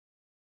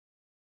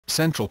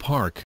Central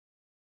Park.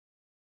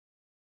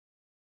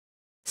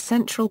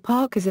 Central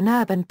Park is an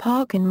urban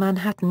park in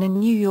Manhattan in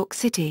New York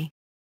City.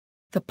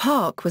 The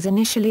park was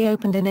initially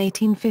opened in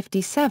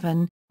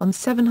 1857, on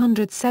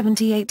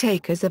 778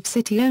 acres of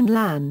city-owned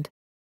land.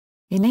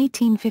 In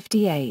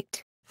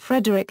 1858,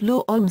 Frederick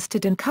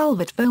Olmsted and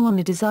Calvert Vaux won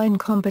a design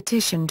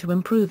competition to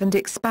improve and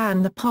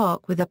expand the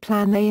park with a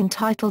plan they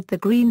entitled the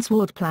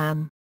Greensward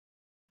Plan.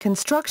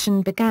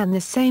 Construction began the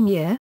same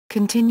year,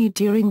 continued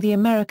during the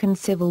American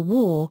Civil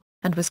War,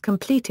 and was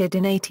completed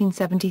in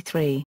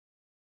 1873.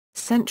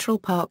 Central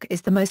Park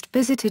is the most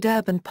visited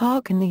urban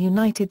park in the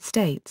United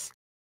States.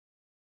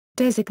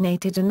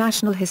 Designated a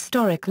National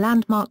Historic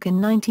Landmark in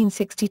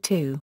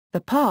 1962,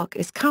 the park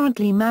is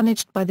currently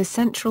managed by the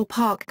Central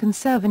Park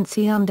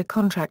Conservancy under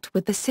contract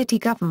with the city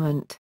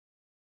government.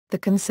 The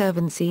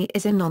Conservancy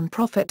is a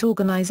non-profit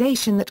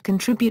organization that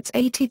contributes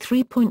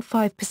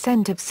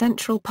 83.5% of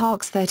Central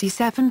Park's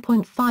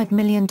 $37.5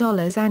 million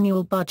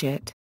annual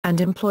budget, and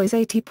employs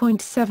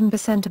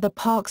 80.7% of the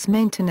park's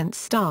maintenance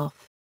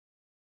staff.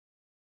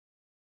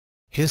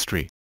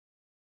 History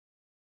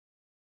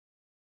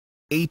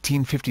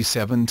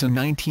 1857 to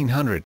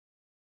 1900.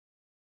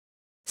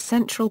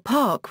 Central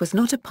Park was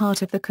not a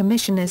part of the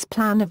Commissioner's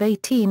Plan of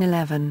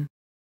 1811.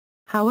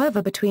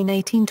 However, between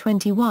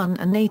 1821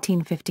 and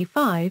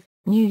 1855,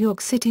 New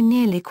York City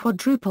nearly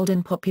quadrupled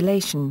in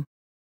population.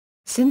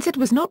 Since it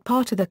was not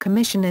part of the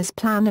Commissioner's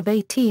Plan of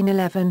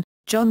 1811,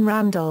 John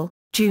Randall,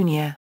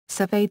 Jr.,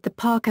 surveyed the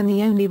park, and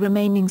the only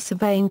remaining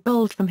surveying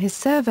bolt from his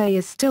survey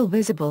is still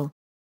visible.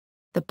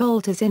 The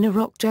bolt is in a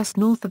rock just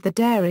north of the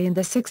dairy and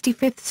the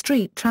 65th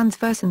Street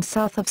transverse and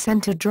south of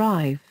Center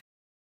Drive.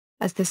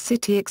 As the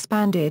city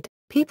expanded,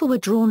 people were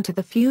drawn to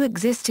the few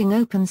existing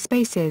open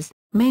spaces,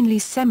 mainly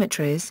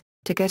cemeteries,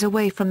 to get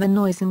away from the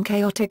noise and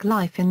chaotic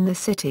life in the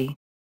city.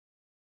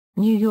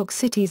 New York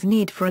City's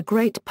need for a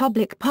great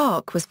public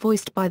park was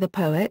voiced by the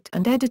poet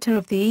and editor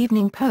of the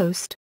Evening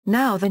Post,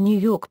 now the New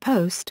York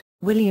Post,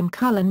 William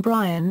Cullen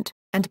Bryant,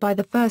 and by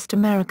the first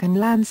American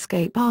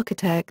landscape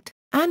architect,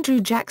 Andrew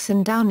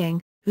Jackson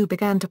Downing, who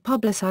began to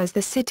publicize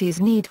the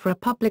city's need for a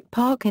public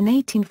park in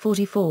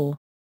 1844.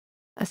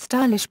 A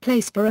stylish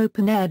place for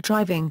open-air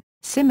driving,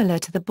 similar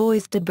to the Bois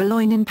de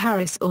Boulogne in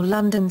Paris or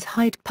London's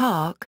Hyde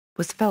Park,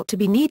 was felt to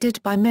be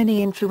needed by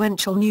many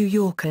influential New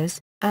Yorkers,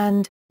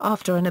 and,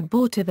 after an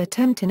abortive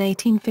attempt in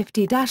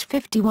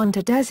 1850-51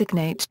 to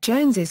designate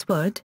Jones's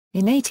Wood,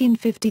 in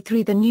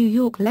 1853 the New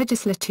York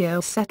legislature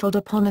settled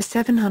upon a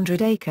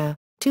 700-acre,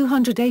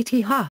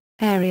 280-ha,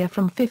 area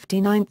from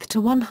 59th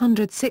to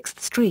 106th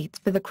Streets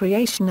for the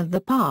creation of the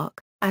park,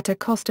 at a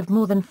cost of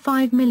more than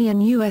 $5 million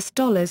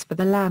for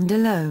the land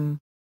alone.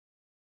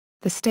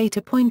 The state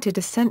appointed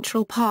a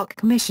Central Park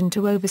Commission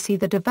to oversee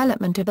the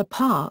development of the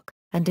park,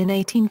 and in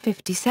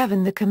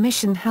 1857 the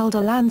commission held a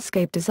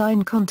landscape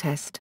design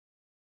contest.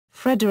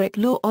 Frederick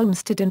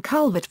Olmsted and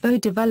Calvert Vaux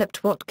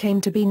developed what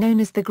came to be known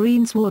as the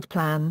Greensward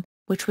Plan,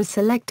 which was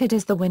selected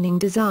as the winning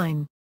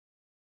design.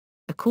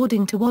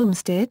 According to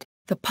Olmsted,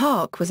 the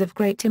park was of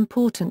great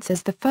importance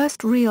as the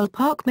first real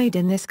park made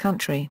in this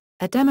country,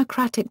 a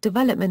democratic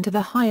development of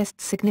the highest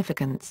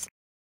significance.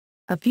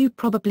 A view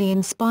probably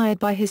inspired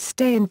by his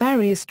stay in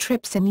various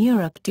trips in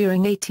Europe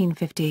during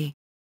 1850.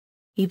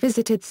 He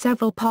visited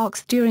several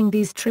parks during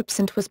these trips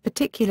and was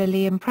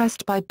particularly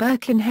impressed by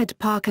Birkenhead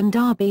Park and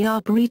Derby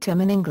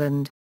Arboretum in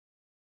England.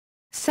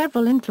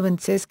 Several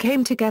influences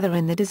came together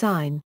in the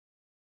design.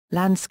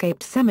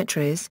 Landscaped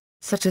cemeteries,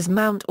 such as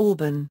Mount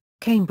Auburn,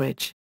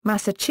 Cambridge,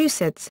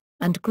 Massachusetts,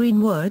 and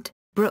Greenwood,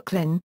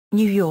 Brooklyn,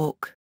 New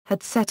York,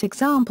 had set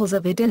examples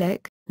of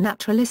idyllic,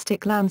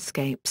 naturalistic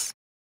landscapes.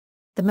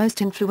 The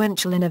most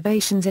influential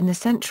innovations in the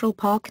Central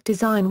Park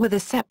design were the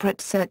separate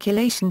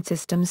circulation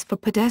systems for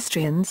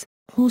pedestrians,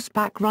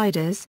 horseback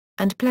riders,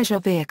 and pleasure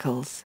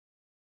vehicles.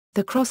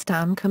 The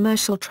crosstown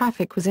commercial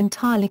traffic was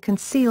entirely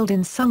concealed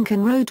in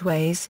sunken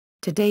roadways,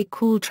 today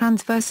called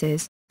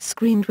transverses,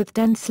 screened with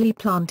densely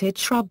planted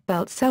shrub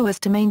belts so as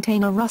to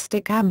maintain a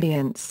rustic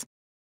ambience.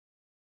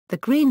 The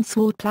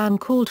Greensward Plan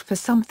called for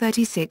some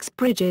 36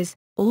 bridges,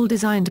 all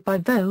designed by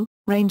Vaux,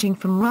 ranging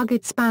from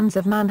rugged spans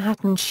of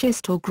Manhattan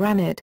schist or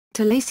granite,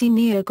 to lacy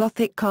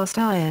neo-Gothic cast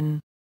iron.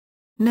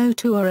 No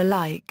two are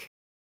alike.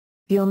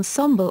 The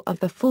ensemble of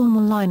the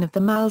formal line of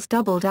the Mal's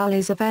doubled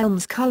alleys of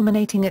elms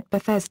culminating at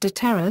Bethesda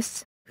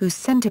Terrace, whose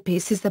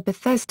centerpiece is the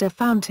Bethesda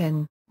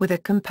Fountain, with a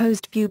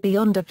composed view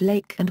beyond of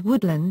lake and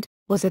woodland,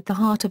 was at the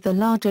heart of the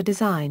larger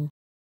design.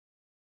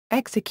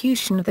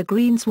 Execution of the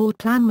Greensward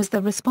Plan was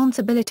the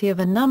responsibility of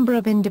a number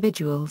of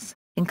individuals,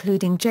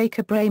 including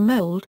Jacob Ray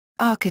Mould,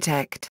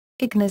 architect,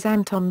 Ignaz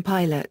Anton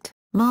Pilot,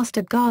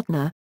 master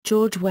gardener,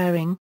 George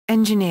Waring,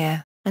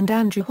 engineer, and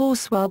Andrew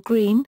Horswell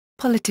Green,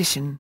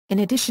 politician, in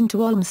addition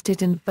to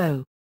Olmsted and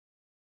Vaux.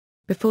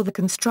 Before the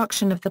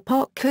construction of the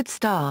park could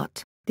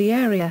start, the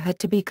area had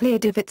to be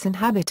cleared of its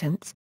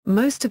inhabitants,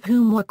 most of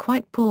whom were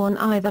quite poor and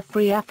either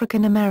free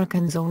African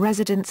Americans or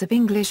residents of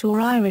English or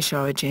Irish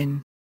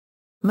origin.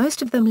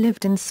 Most of them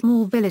lived in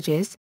small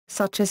villages,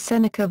 such as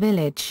Seneca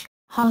Village,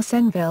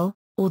 Harsenville,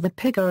 or the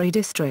Piggery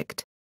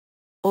District.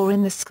 or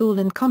in the school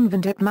and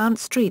convent at Mount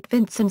St.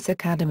 Vincent's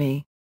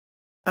Academy.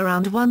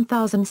 Around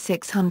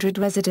 1,600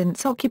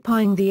 residents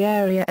occupying the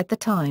area at the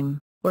time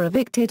were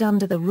evicted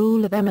under the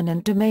rule of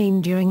eminent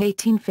domain during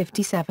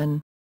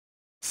 1857.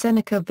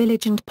 Seneca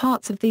Village and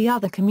parts of the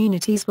other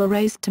communities were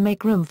razed to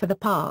make room for the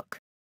park.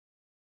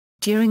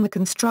 During the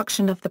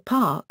construction of the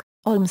park,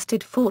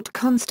 Olmsted fought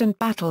constant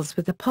battles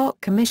with the park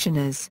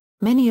commissioners,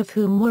 many of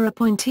whom were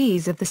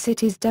appointees of the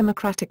city's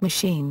democratic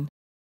machine.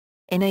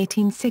 In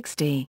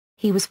 1860,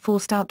 he was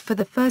forced out for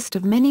the first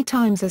of many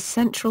times as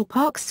Central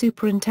Park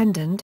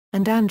superintendent,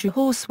 and Andrew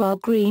Horswell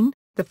Green,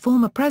 the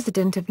former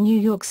president of New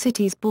York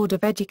City's Board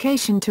of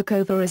Education, took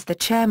over as the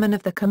chairman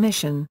of the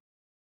commission.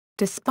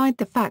 Despite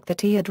the fact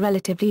that he had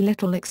relatively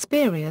little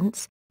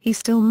experience, he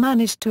still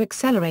managed to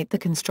accelerate the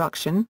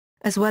construction,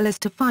 as well as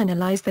to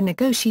finalize the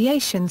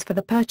negotiations for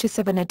the purchase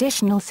of an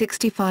additional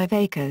 65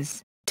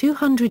 acres,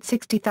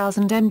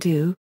 260,000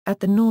 m2,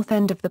 at the north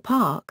end of the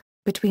park,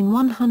 between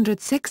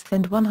 106th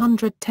and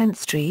 110th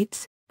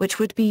Streets, which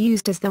would be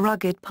used as the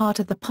rugged part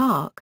of the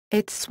park,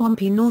 its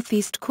swampy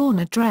northeast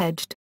corner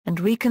dredged, and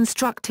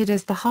reconstructed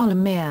as the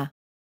Harlem Mere.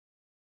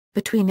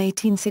 Between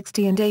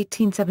 1860 and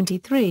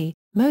 1873,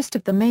 most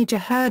of the major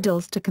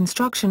hurdles to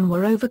construction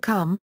were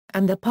overcome,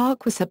 and the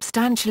park was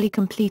substantially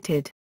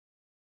completed.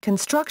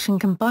 Construction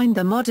combined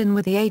the modern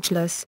with the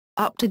ageless,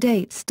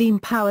 up-to-date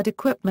steam-powered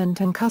equipment,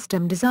 and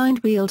custom-designed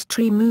wheeled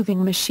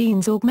tree-moving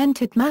machines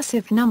augmented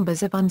massive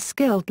numbers of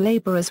unskilled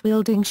laborers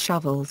wielding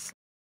shovels.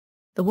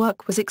 The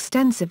work was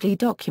extensively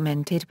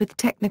documented with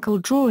technical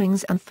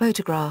drawings and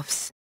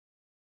photographs.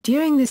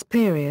 During this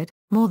period,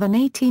 more than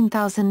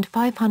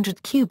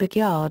 18,500 cubic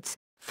yards,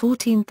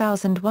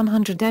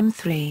 14,100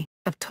 m3,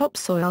 of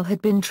topsoil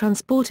had been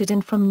transported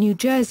in from New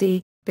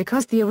Jersey,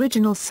 because the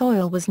original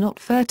soil was not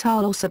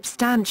fertile or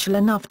substantial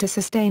enough to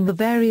sustain the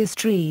various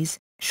trees,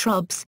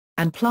 shrubs,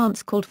 and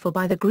plants called for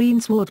by the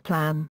Greensward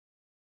Plan.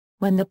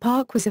 When the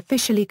park was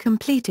officially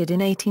completed in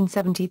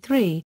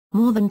 1873,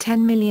 more than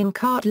 10 million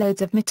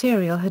cartloads of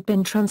material had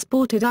been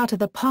transported out of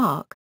the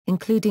park,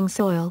 including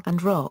soil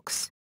and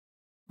rocks.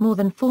 More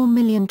than 4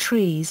 million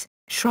trees,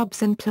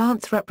 shrubs and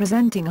plants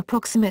representing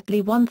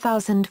approximately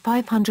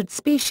 1,500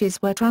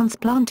 species were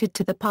transplanted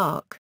to the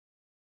park.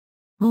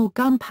 More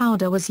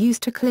gunpowder was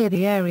used to clear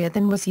the area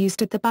than was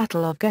used at the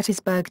Battle of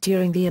Gettysburg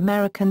during the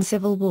American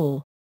Civil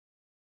War.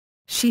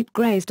 Sheep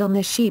grazed on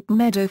the sheep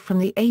meadow from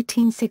the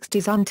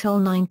 1860s until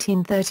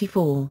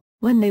 1934,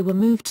 when they were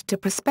moved to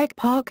Prospect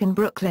Park in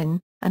Brooklyn,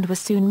 and were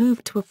soon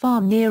moved to a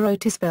farm near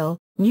Otisville,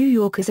 New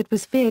York, as it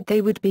was feared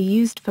they would be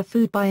used for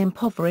food by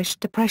impoverished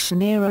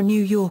Depression-era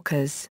New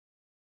Yorkers.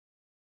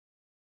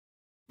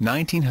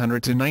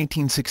 1900 to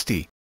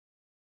 1960.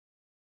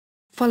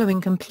 Following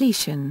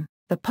completion,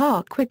 the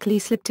park quickly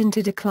slipped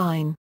into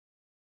decline.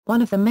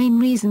 One of the main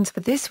reasons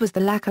for this was the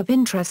lack of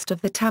interest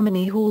of the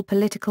Tammany Hall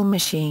political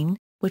machine,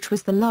 which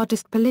was the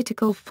largest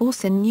political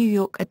force in New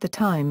York at the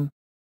time.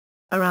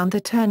 Around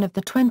the turn of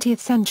the 20th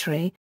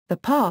century, the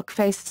park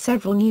faced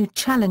several new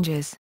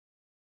challenges.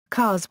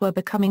 Cars were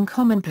becoming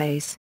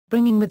commonplace,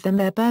 bringing with them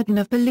their burden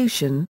of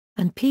pollution,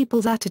 and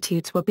people's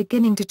attitudes were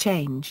beginning to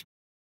change.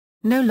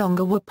 No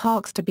longer were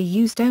parks to be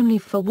used only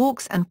for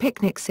walks and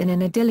picnics in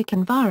an idyllic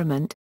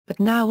environment, but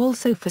now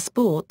also for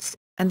sports,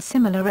 and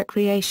similar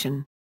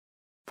recreation.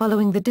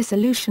 Following the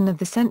dissolution of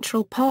the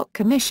Central Park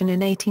Commission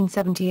in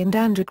 1870 and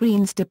Andrew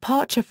Green's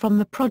departure from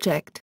the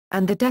project,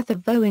 and the death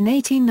of Vaux in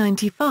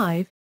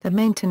 1895, the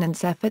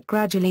maintenance effort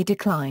gradually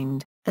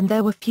declined, and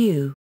there were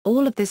few.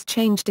 All of this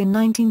changed in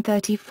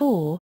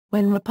 1934,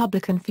 when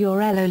Republican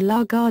Fiorello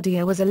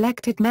LaGuardia was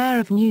elected mayor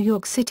of New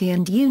York City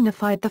and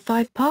unified the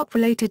 5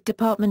 park-related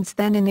departments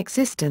then in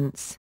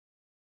existence.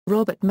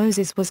 Robert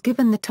Moses was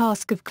given the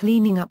task of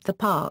cleaning up the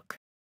park.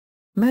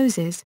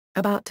 Moses,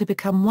 about to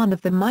become one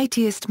of the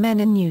mightiest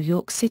men in New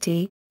York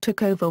City,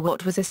 took over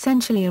what was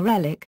essentially a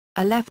relic,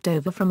 a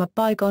leftover from a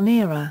bygone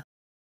era.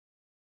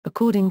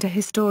 According to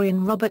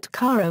historian Robert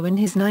Caro in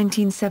his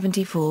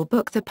 1974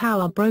 book The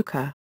Power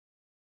Broker,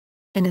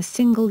 in a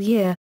single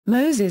year,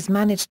 Moses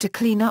managed to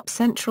clean up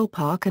Central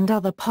Park and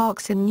other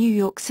parks in New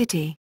York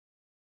City.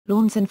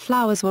 Lawns and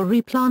flowers were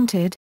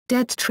replanted,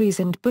 dead trees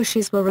and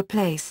bushes were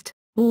replaced,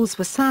 walls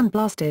were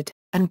sandblasted,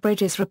 and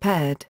bridges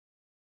repaired.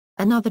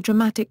 Another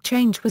dramatic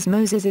change was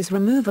Moses's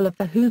removal of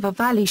the Hoover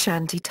Valley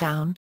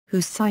shantytown,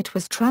 whose site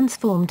was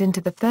transformed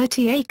into the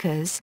 30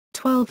 acres,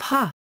 12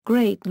 ha,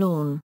 Great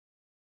Lawn.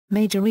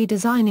 Major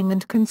redesigning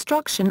and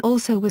construction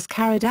also was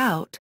carried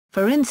out.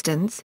 For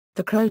instance,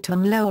 the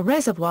Croton Lower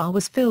Reservoir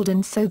was filled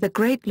in so the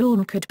Great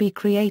Lawn could be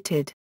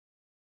created.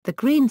 The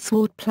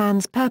Greensward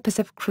Plan's purpose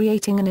of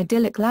creating an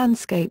idyllic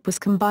landscape was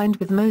combined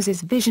with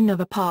Moses' vision of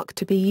a park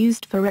to be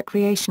used for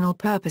recreational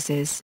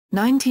purposes.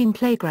 19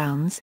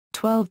 playgrounds,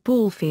 12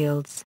 ball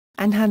fields,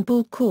 and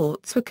handball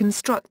courts were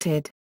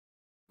constructed.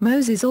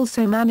 Moses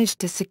also managed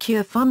to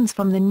secure funds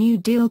from the New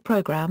Deal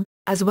program,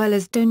 as well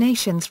as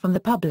donations from the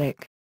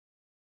public.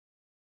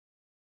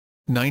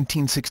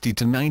 1960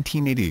 to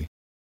 1980.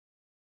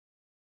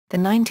 The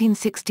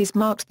 1960s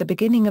marked the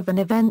beginning of an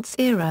events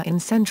era in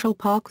Central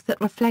Park that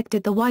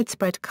reflected the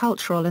widespread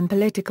cultural and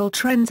political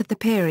trends of the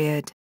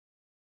period.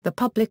 The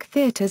Public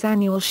Theatre's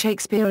annual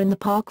Shakespeare in the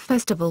Park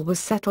Festival was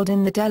settled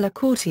in the Della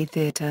Corte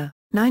Theatre,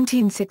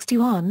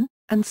 1961,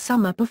 and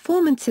summer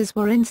performances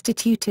were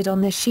instituted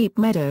on the Sheep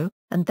Meadow,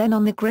 and then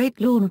on the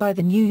Great Lawn by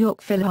the New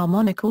York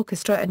Philharmonic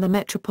Orchestra and the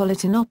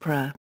Metropolitan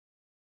Opera.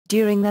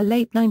 During the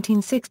late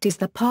 1960s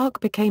the park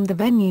became the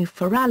venue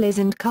for rallies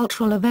and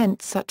cultural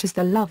events such as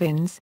the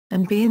Love-ins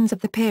and Be-ins of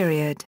the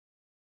period.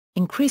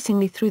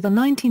 Increasingly through the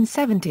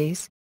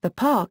 1970s, the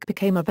park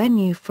became a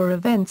venue for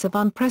events of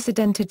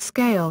unprecedented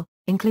scale,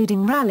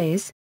 including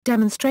rallies,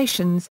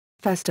 demonstrations,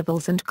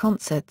 festivals and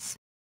concerts.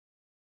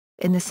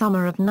 In the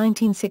summer of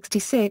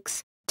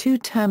 1966,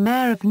 two-term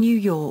mayor of New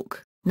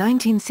York,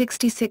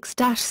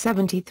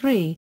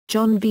 1966-73,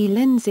 John V.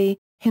 Lindsay,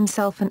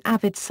 himself an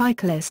avid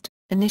cyclist,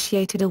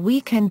 initiated a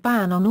weekend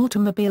ban on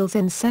automobiles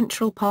in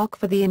Central Park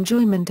for the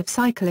enjoyment of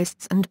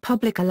cyclists and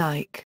public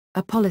alike,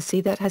 a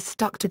policy that has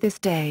stuck to this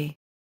day.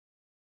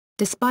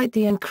 Despite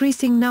the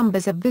increasing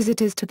numbers of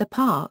visitors to the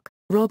park,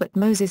 Robert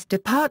Moses'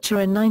 departure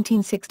in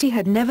 1960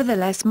 had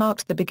nevertheless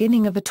marked the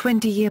beginning of a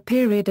 20-year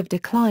period of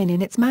decline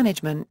in its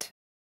management.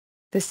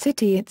 The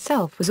city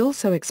itself was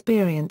also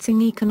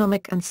experiencing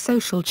economic and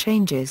social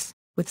changes,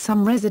 with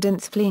some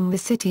residents fleeing the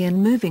city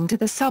and moving to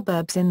the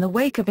suburbs in the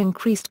wake of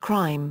increased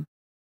crime.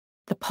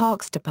 The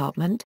Parks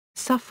Department,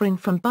 suffering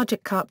from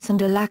budget cuts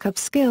and a lack of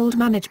skilled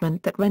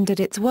management that rendered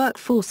its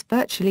workforce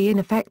virtually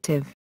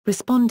ineffective,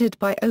 responded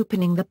by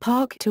opening the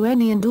park to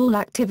any and all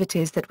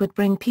activities that would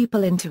bring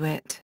people into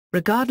it,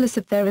 regardless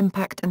of their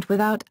impact and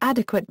without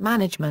adequate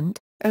management,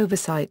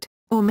 oversight,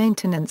 or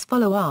maintenance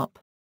follow-up.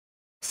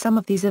 Some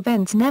of these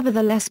events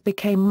nevertheless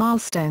became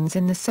milestones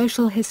in the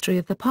social history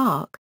of the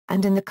park,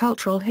 and in the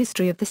cultural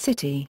history of the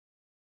city.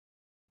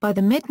 By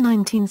the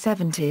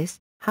mid-1970s,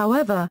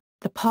 however,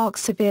 the park's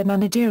severe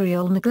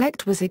managerial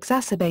neglect was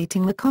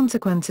exacerbating the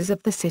consequences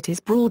of the city's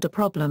broader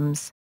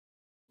problems.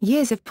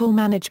 Years of poor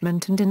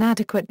management and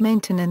inadequate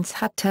maintenance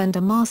had turned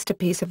a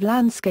masterpiece of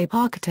landscape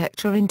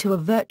architecture into a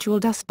virtual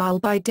dust bowl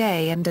by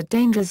day and a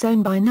danger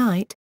zone by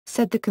night,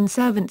 said the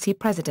Conservancy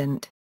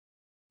president.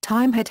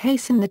 Time had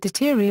hastened the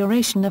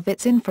deterioration of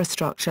its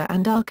infrastructure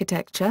and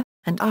architecture,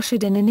 and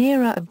ushered in an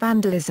era of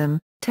vandalism,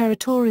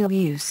 territorial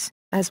use,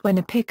 as when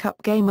a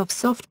pickup game of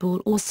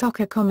softball or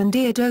soccer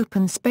commandeered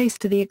open space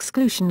to the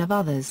exclusion of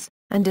others,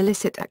 and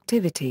illicit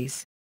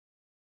activities.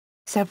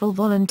 Several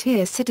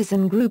volunteer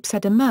citizen groups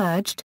had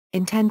emerged,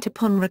 intent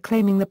upon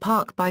reclaiming the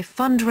park by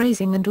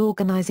fundraising and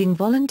organizing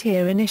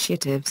volunteer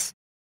initiatives.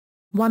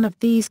 One of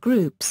these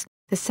groups,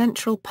 the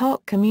Central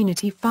Park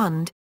Community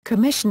Fund,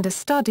 commissioned a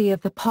study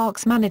of the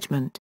park's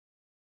management.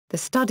 The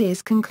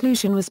study's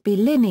conclusion was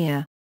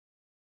bilinear.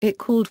 It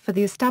called for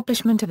the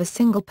establishment of a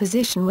single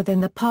position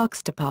within the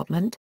Parks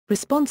Department,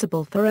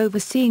 responsible for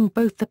overseeing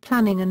both the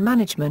planning and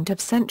management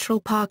of Central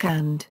Park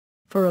and,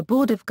 for a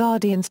board of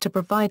guardians to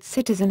provide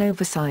citizen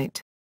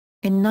oversight.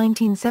 In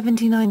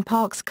 1979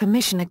 Parks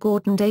Commissioner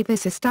Gordon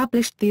Davis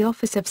established the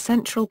Office of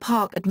Central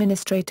Park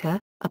Administrator,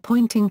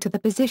 appointing to the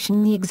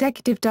position the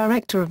executive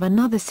director of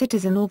another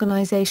citizen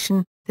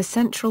organization, the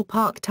Central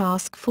Park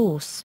Task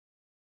Force.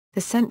 The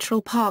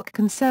Central Park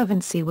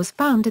Conservancy was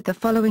founded the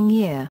following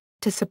year,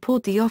 to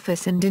support the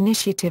office and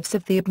initiatives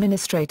of the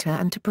administrator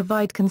and to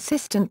provide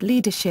consistent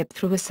leadership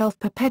through a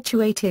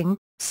self-perpetuating,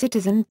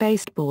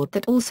 citizen-based board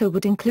that also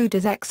would include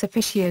as ex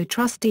officio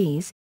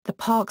trustees, the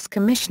Parks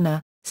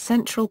Commissioner,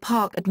 Central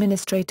Park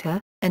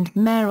Administrator, and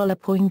mayoral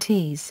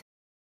appointees.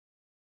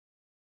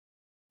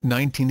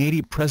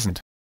 1980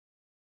 present.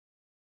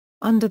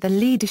 Under the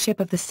leadership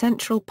of the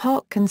Central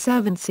Park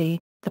Conservancy,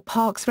 the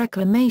park's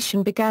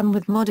reclamation began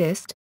with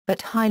modest,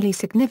 but highly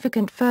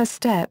significant first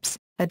steps,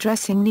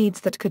 addressing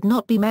needs that could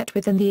not be met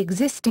within the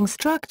existing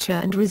structure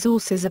and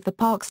resources of the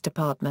Parks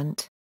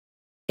Department.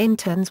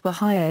 Interns were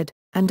hired,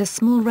 and a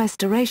small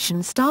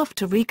restoration staff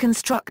to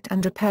reconstruct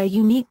and repair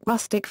unique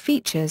rustic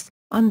features,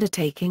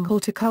 undertaking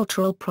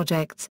horticultural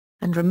projects,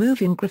 and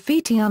removing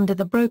graffiti under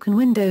the broken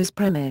windows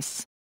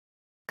premise.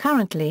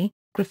 Currently,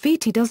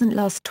 graffiti doesn't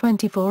last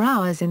 24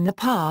 hours in the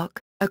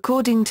park,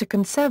 according to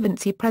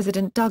Conservancy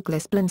President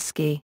Douglas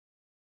Blinsky.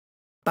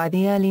 By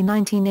the early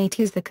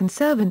 1980s the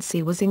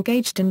Conservancy was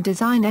engaged in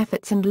design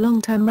efforts and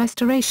long-term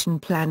restoration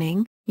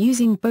planning,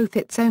 using both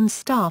its own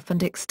staff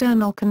and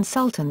external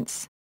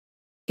consultants.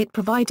 It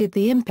provided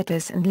the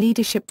impetus and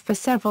leadership for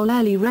several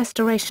early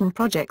restoration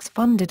projects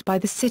funded by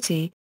the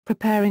city,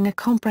 preparing a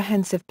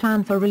comprehensive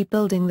plan for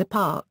rebuilding the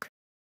park.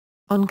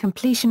 On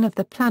completion of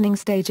the planning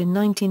stage in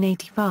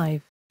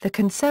 1985, the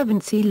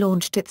Conservancy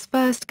launched its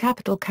first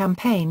capital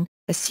campaign,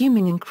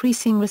 assuming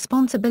increasing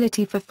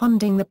responsibility for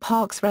funding the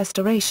park's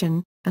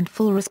restoration, and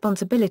full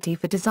responsibility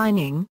for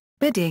designing,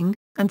 bidding,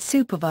 and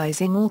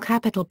supervising all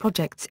capital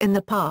projects in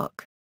the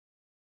park.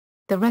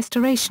 The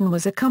restoration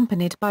was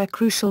accompanied by a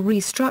crucial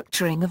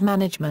restructuring of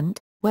management,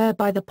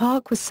 whereby the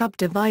park was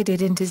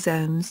subdivided into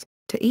zones,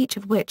 to each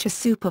of which a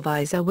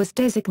supervisor was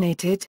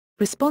designated,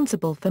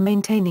 responsible for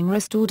maintaining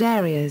restored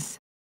areas.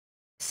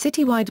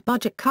 Citywide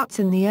budget cuts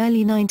in the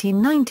early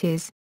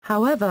 1990s,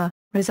 however,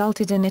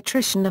 resulted in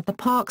attrition of the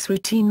park's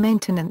routine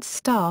maintenance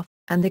staff,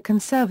 and the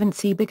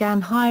Conservancy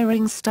began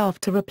hiring staff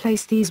to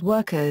replace these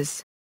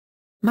workers.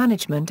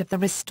 Management of the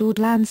restored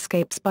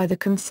landscapes by the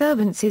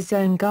Conservancy's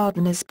own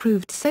gardeners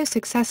proved so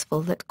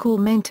successful that core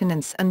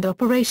maintenance and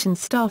operations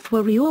staff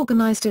were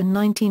reorganized in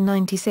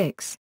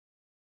 1996.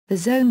 The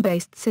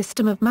zone-based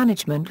system of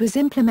management was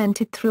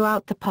implemented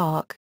throughout the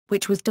park,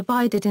 which was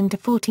divided into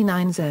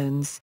 49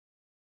 zones.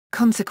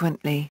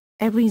 Consequently,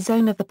 every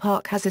zone of the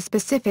park has a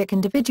specific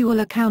individual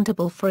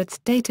accountable for its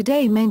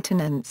day-to-day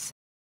maintenance.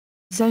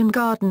 Zone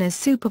gardeners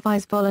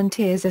supervise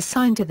volunteers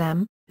assigned to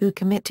them, who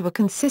commit to a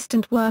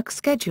consistent work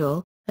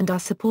schedule, and are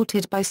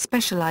supported by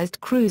specialized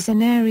crews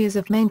in areas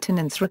of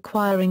maintenance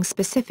requiring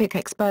specific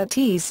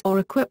expertise or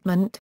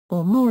equipment,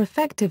 or more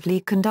effectively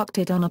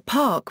conducted on a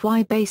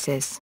park-wide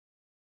basis.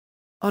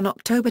 On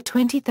October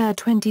 23,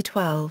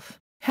 2012,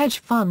 hedge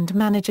fund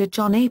manager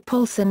John A.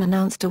 Paulson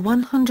announced a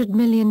 $100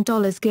 million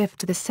gift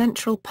to the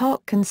Central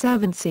Park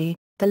Conservancy,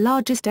 the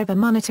largest ever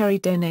monetary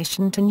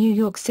donation to New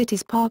York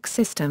City's park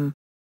system.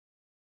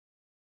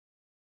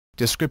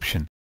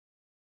 Description: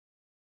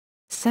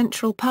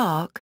 Central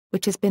Park,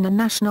 which has been a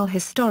National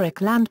Historic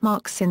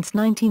Landmark since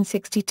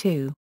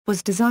 1962,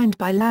 was designed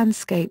by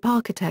landscape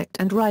architect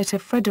and writer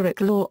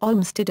Frederick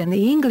Olmsted and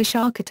the English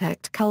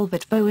architect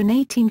Calvert Vaux in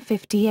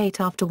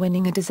 1858 after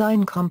winning a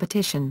design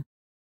competition.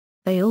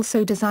 They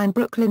also designed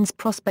Brooklyn's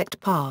Prospect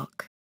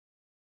Park.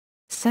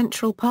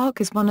 Central Park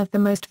is one of the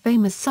most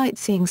famous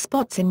sightseeing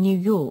spots in New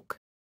York.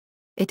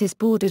 It is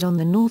bordered on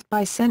the north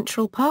by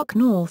Central Park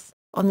North,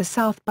 on the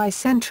south by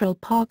Central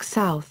Park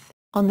South,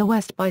 on the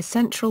west by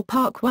Central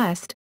Park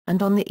West,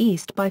 and on the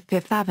east by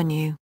Fifth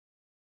Avenue.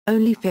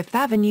 Only Fifth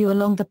Avenue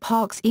along the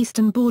park's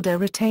eastern border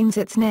retains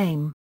its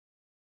name.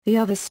 The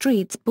other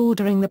streets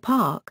bordering the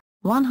park,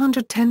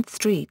 110th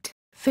Street,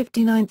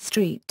 59th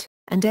Street,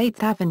 and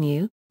 8th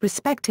Avenue,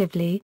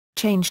 respectively,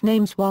 change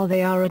names while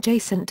they are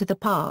adjacent to the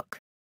park.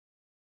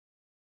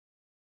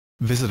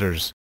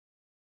 Visitors.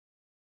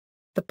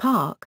 The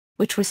park,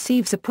 which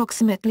receives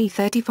approximately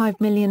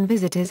 35 million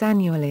visitors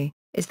annually,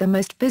 is the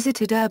most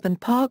visited urban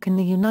park in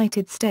the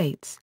United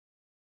States.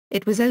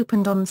 It was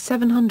opened on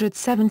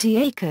 770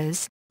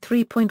 acres,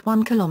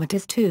 3.1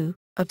 kilometers 2,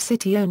 of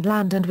city-owned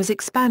land and was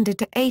expanded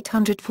to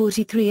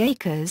 843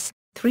 acres,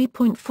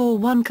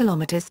 3.41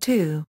 kilometers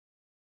 2,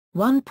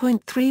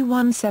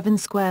 1.317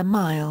 square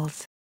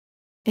miles.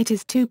 It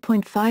is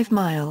 2.5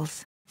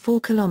 miles,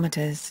 4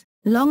 kilometers,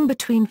 long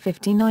between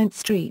 59th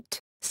Street,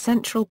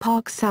 Central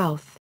Park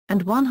South,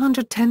 and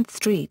 110th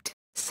Street,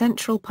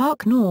 Central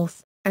Park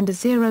North, and a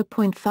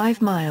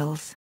 0.5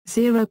 miles,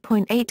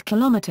 0.8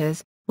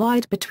 kilometers,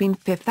 wide between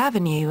Fifth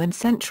Avenue and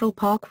Central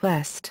Park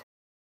West.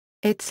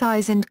 Its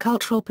size and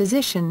cultural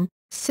position,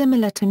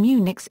 similar to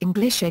Munich's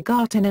Englischer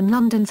Garten and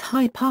London's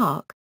Hyde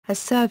Park, has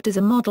served as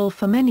a model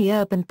for many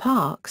urban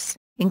parks,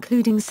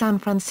 including San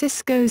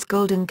Francisco's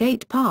Golden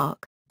Gate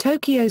Park,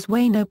 Tokyo's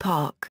Ueno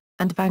Park,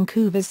 and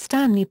Vancouver's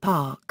Stanley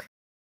Park.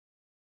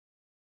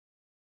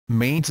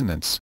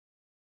 Maintenance.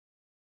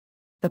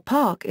 The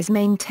park is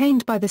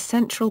maintained by the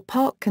Central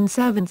Park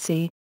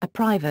Conservancy, a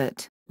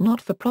private,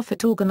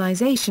 not-for-profit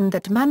organization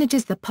that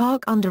manages the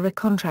park under a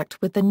contract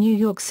with the New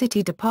York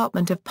City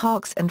Department of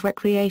Parks and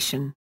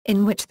Recreation,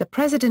 in which the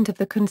president of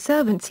the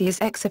Conservancy is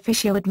ex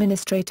officio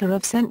administrator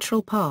of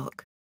Central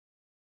Park.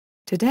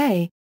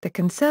 Today, the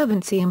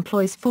Conservancy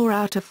employs 4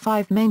 out of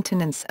 5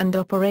 maintenance and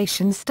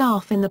operations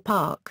staff in the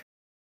park.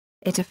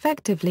 It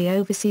effectively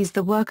oversees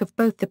the work of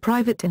both the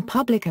private and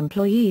public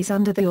employees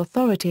under the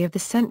authority of the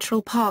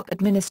Central Park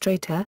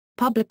Administrator,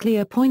 publicly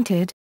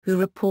appointed, who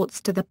reports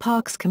to the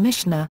Parks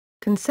Commissioner,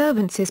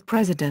 Conservancy's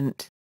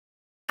president.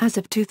 As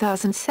of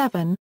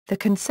 2007, the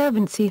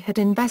Conservancy had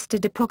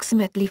invested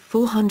approximately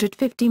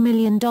 $450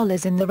 million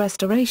in the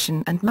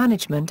restoration and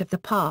management of the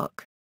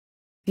park.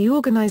 The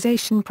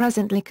organization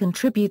presently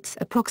contributes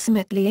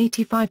approximately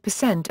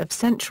 85% of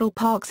Central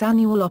Park's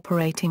annual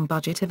operating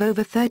budget of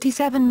over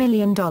 $37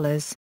 million.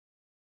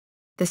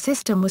 The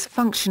system was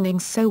functioning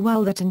so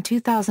well that in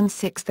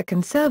 2006 the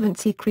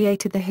Conservancy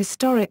created the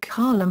historic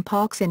Harlem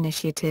Parks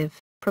Initiative,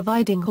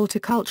 providing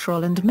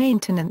horticultural and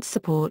maintenance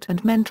support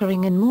and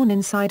mentoring in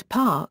Morningside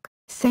Park,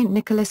 St.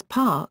 Nicholas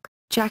Park,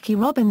 Jackie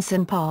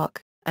Robinson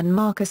Park, and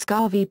Marcus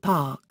Garvey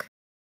Park.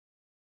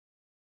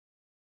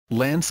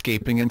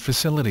 Landscaping and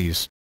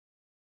facilities.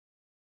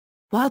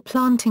 While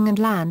planting and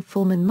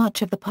landform in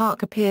much of the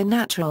park appear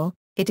natural,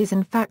 it is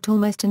in fact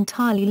almost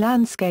entirely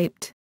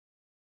landscaped.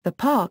 The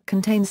park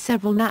contains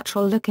several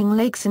natural-looking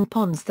lakes and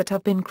ponds that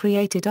have been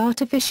created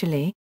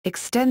artificially,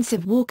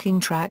 extensive walking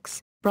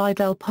tracks,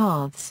 bridle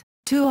paths,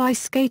 2 ice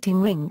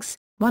skating rinks,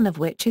 one of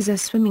which is a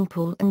swimming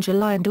pool in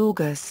July and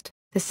August,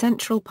 the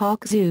Central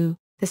Park Zoo,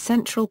 the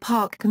Central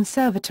Park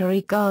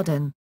Conservatory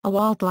Garden, a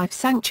wildlife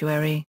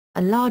sanctuary,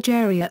 a large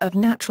area of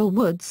natural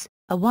woods,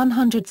 a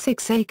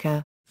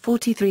 106-acre,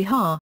 43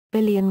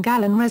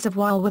 billion-gallon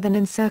reservoir with an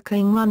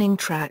encircling running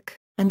track,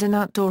 and an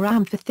outdoor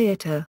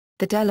amphitheater,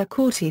 the Della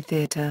Corte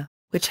Theater,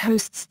 which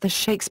hosts the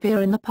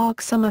Shakespeare in the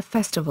Park summer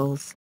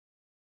festivals.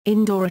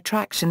 Indoor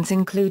attractions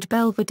include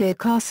Belvedere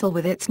Castle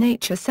with its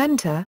nature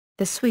center,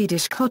 the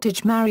Swedish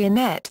Cottage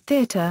Marionette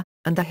Theatre,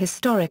 and the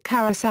historic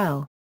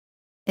Carousel.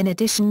 In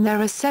addition, there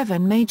are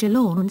 7 major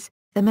lawns,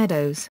 the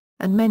meadows,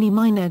 and many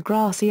minor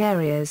grassy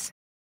areas.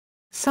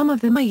 Some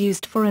of them are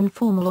used for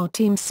informal or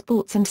team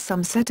sports and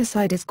some set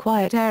aside as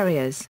quiet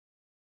areas.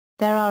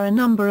 There are a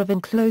number of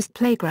enclosed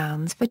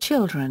playgrounds for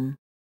children.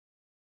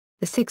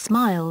 The 6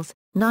 miles,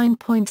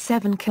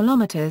 9.7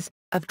 kilometers,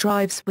 of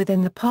drives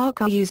within the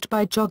park are used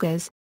by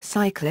joggers,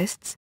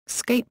 cyclists,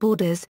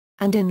 skateboarders,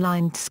 and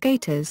inline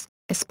skaters,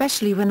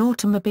 especially when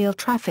automobile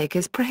traffic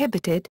is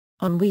prohibited,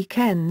 on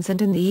weekends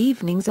and in the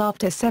evenings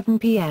after 7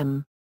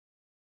 p.m.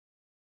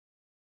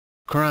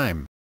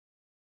 Crime.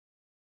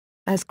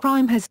 As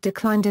crime has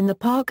declined in the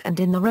park and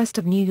in the rest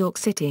of New York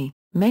City,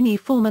 many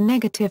former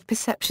negative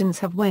perceptions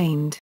have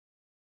waned.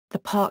 The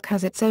park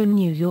has its own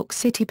New York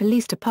City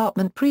Police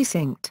Department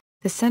precinct,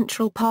 the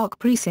Central Park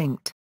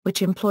Precinct,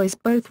 which employs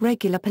both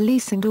regular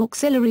police and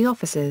auxiliary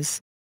officers.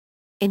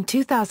 In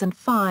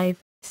 2005,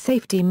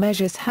 safety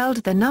measures held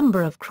the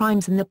number of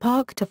crimes in the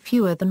park to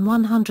fewer than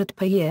 100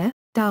 per year,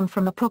 down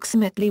from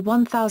approximately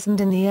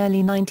 1,000 in the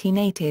early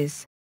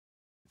 1980s.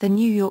 The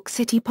New York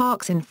City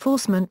Parks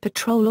Enforcement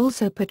Patrol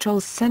also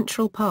patrols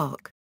Central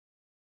Park.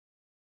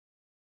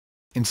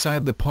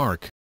 Inside the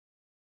park.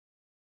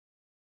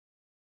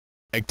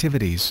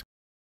 Activities.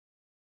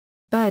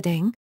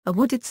 Birding, a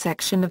wooded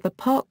section of the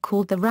park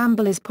called the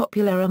Ramble is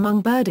popular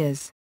among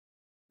birders.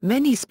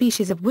 Many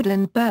species of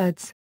woodland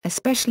birds,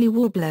 especially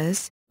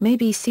warblers, may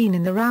be seen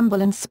in the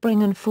Ramble in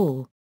spring and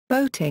fall.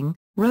 Boating,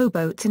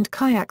 rowboats and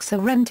kayaks are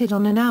rented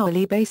on an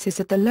hourly basis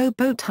at the Low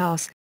Boat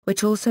House,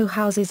 which also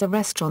houses a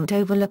restaurant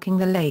overlooking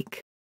the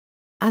lake.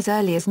 As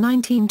early as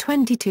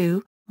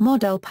 1922,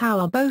 model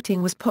power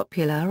boating was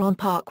popular on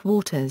park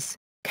waters.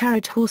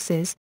 Carriage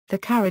horses, the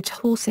carriage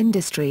horse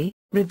industry,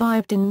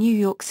 revived in New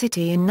York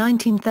City in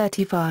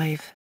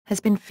 1935, has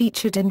been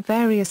featured in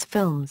various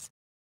films.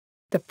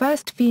 The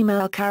first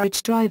female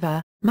carriage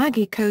driver,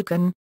 Maggie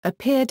Cogan,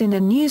 appeared in a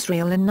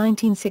newsreel in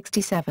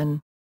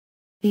 1967.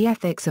 The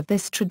ethics of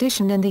this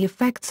tradition and the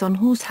effects on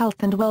horse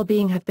health and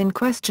well-being have been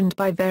questioned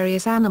by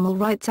various animal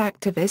rights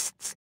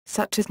activists,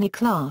 such as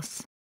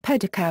Niklas.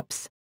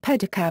 Pedicabs.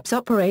 Pedicabs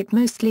operate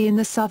mostly in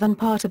the southern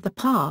part of the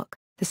park,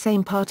 the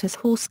same part as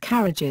horse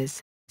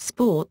carriages.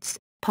 Sports,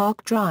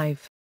 Park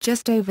Drive,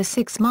 just over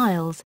 6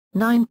 miles,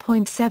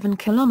 9.7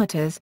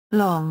 kilometers,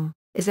 long,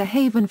 is a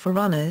haven for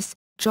runners,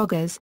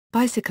 joggers,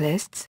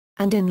 bicyclists,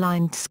 and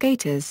inline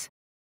skaters.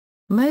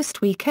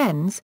 Most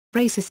weekends,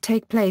 races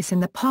take place in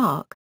the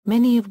park,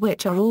 many of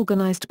which are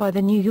organized by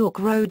the New York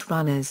Road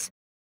Runners.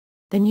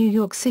 The New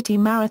York City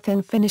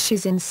Marathon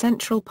finishes in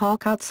Central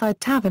Park outside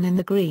Tavern in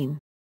the Green.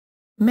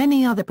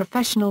 Many other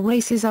professional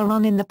races are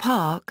run in the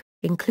park,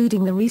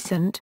 including the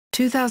recent,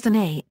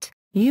 2008,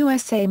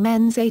 USA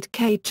Men's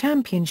 8K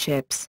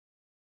Championships.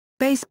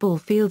 Baseball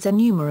fields are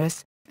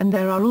numerous, and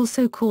there are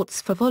also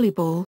courts for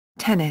volleyball,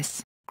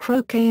 tennis,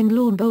 croquet and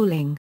lawn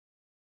bowling.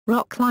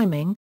 Rock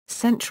climbing.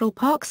 Central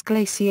Park's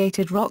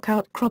glaciated rock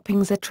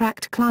outcroppings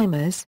attract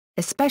climbers,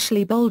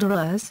 especially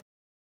boulderers.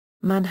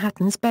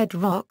 Manhattan's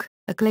bedrock,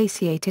 a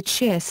glaciated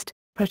schist,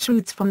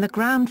 protrudes from the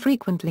ground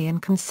frequently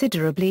and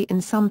considerably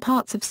in some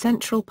parts of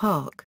Central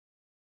Park.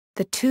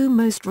 The 2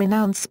 most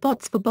renowned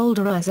spots for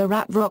boulderers are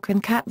Rat Rock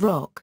and Cat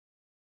Rock.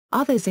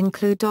 Others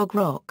include Dog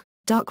Rock,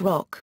 Duck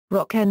Rock,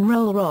 Rock and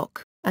Roll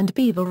Rock, and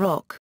Beaver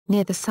Rock,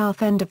 near the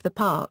south end of the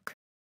park.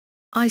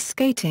 Ice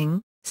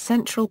skating.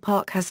 Central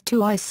Park has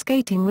 2 ice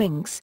skating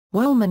rinks,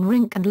 Wellman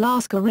Rink and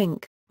Lasker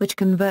Rink, which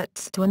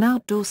converts to an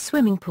outdoor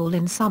swimming pool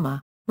in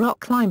summer. Rock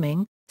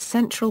climbing.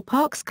 Central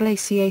Park's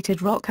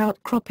glaciated rock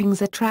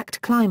outcroppings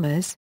attract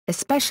climbers,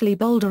 especially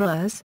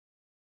boulderers.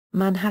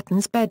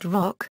 Manhattan's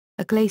bedrock,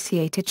 a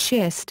glaciated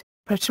schist,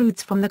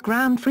 protrudes from the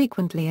ground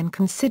frequently and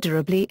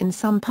considerably in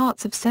some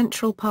parts of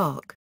Central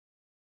Park.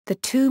 The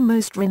 2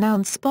 most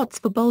renowned spots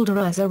for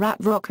boulderers are Rat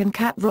Rock and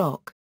Cat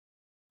Rock.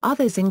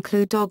 Others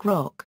include Dog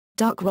Rock,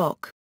 Duck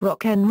Rock,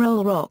 Rock and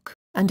Roll Rock,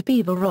 and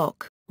Beaver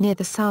Rock, near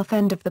the south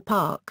end of the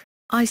park.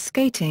 Ice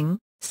skating.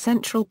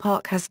 Central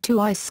Park has 2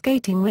 ice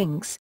skating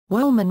rinks,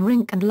 Wellman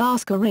Rink and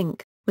Lasker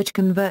Rink, which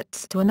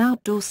converts to an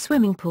outdoor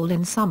swimming pool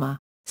in summer.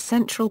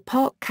 Central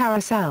Park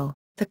Carousel.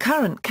 The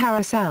current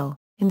carousel,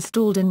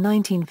 installed in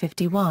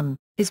 1951,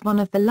 is one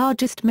of the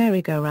largest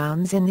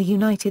merry-go-rounds in the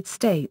United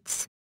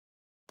States.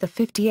 The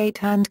 58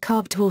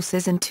 hand-carved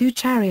horses and 2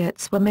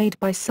 chariots were made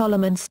by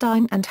Solomon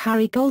Stein and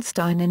Harry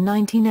Goldstein in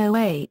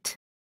 1908.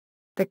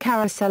 The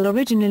carousel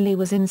originally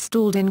was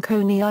installed in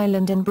Coney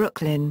Island in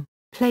Brooklyn.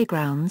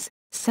 Playgrounds.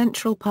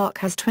 Central Park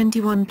has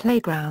 21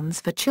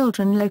 playgrounds for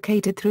children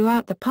located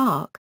throughout the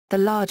park. The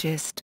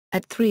largest,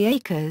 at 3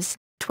 acres,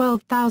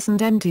 12,000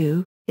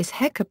 m², is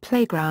Hecker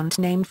Playground,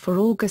 named for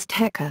August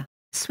Hecker,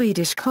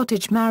 Swedish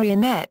Cottage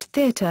Marionette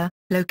Theatre,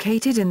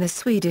 located in the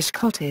Swedish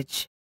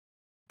Cottage.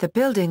 The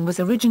building was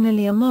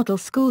originally a model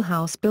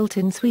schoolhouse built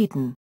in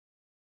Sweden.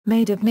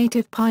 Made of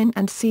native pine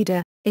and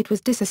cedar, It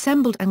was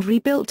disassembled and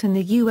rebuilt in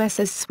the U.S.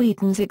 as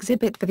Sweden's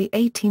exhibit for the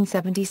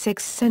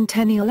 1876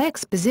 Centennial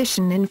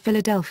Exposition in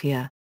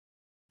Philadelphia.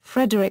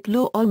 Frederick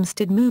Law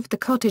Olmsted moved the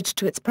cottage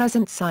to its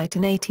present site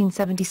in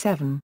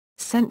 1877.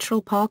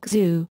 Central Park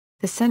Zoo.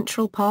 The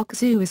Central Park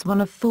Zoo is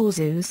one of 4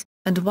 zoos,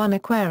 and 1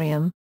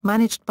 aquarium,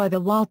 managed by the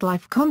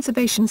Wildlife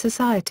Conservation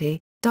Society,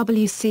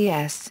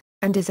 WCS,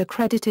 and is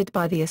accredited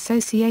by the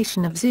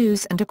Association of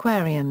Zoos and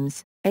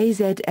Aquariums,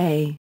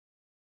 AZA.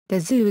 The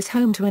zoo is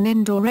home to an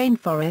indoor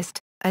rainforest,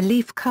 a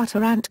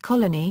leafcutter ant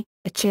colony,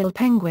 a chill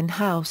penguin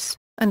house,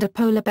 and a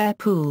polar bear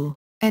pool.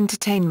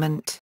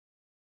 Entertainment.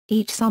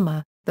 Each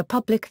summer, the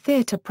Public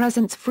Theatre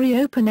presents free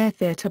open-air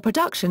theatre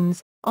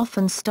productions,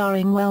 often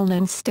starring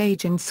well-known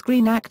stage and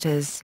screen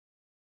actors.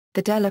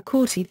 The Della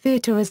Corte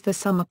Theatre is the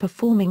summer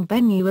performing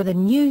venue of the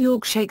New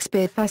York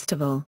Shakespeare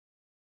Festival.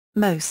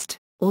 Most,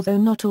 although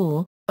not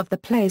all, of the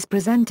plays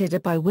presented are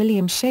by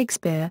William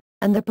Shakespeare,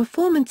 and the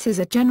performances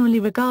are generally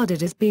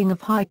regarded as being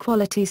of high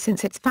quality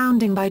since its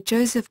founding by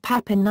Joseph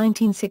Papp in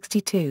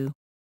 1962.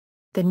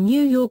 The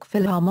New York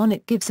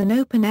Philharmonic gives an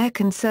open-air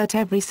concert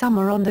every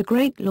summer on the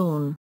Great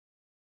Lawn.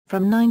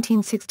 From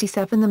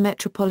 1967 the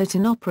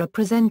Metropolitan Opera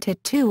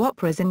presented 2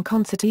 operas in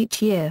concert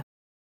each year.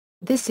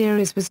 This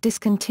series was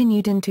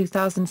discontinued in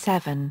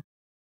 2007.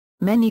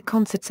 Many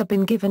concerts have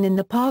been given in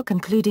the park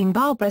including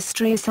Barbra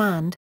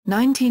Streisand,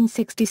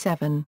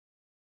 1967.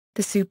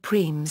 The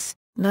Supremes,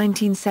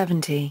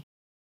 1970.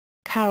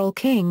 Carole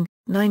King,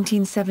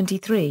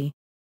 1973.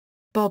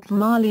 Bob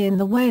Marley and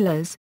the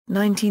Wailers,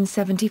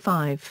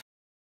 1975.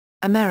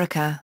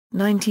 America,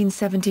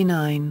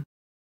 1979.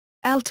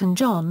 Elton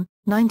John,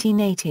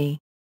 1980.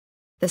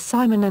 The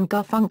Simon and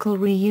Garfunkel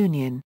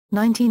Reunion,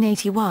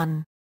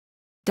 1981.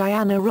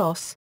 Diana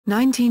Ross,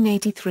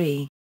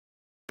 1983.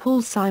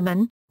 Paul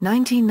Simon,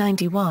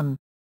 1991.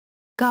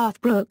 Garth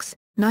Brooks,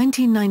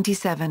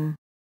 1997.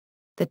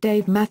 The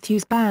Dave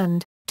Matthews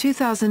Band,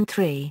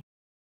 2003.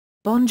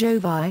 Bon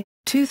Jovi,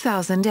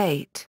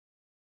 2008.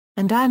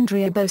 And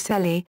Andrea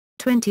Bocelli,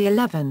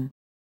 2011.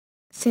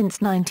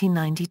 Since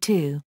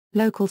 1992,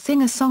 local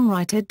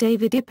singer-songwriter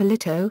David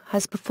Ippolito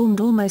has performed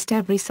almost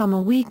every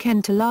summer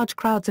weekend to large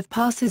crowds of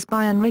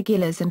passers-by and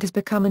regulars and has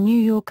become a New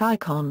York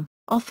icon,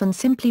 often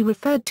simply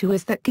referred to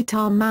as that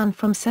guitar man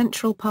from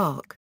Central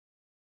Park.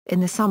 In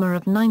the summer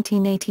of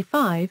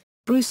 1985,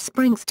 Bruce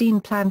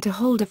Springsteen planned to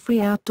hold a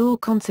free outdoor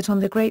concert on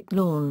the Great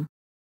Lawn.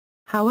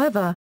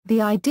 However,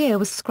 the idea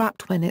was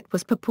scrapped when it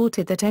was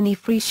purported that any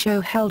free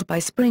show held by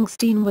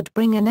Springsteen would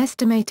bring an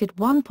estimated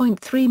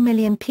 1.3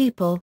 million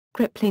people,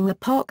 crippling the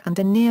park and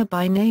the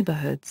nearby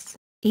neighborhoods.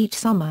 Each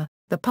summer,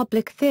 the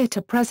Public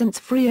Theatre presents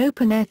free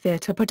open-air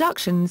theatre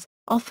productions,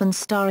 often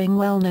starring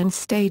well-known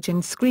stage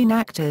and screen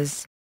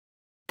actors.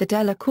 The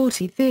Della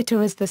Corte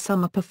Theatre is the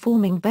summer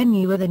performing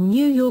venue of the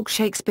New York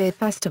Shakespeare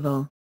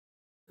Festival.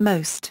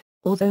 Most,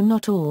 although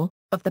not all,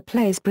 of the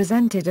plays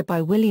presented are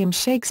by William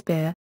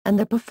Shakespeare, and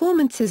the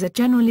performances are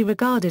generally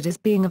regarded as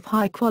being of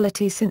high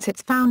quality since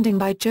its founding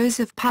by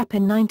Joseph Papp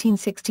in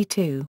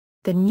 1962.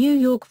 The New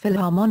York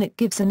Philharmonic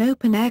gives an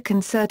open-air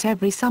concert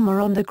every summer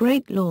on the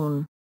Great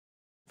Lawn.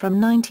 From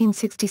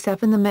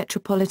 1967 the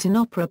Metropolitan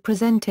Opera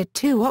presented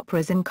 2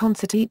 operas in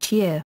concert each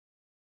year.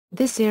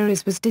 This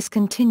series was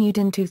discontinued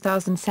in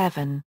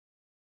 2007.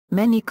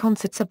 Many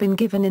concerts have been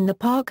given in the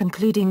park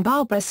including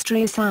Barbra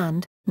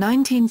Streisand,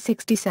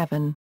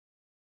 1967.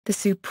 The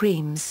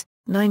Supremes,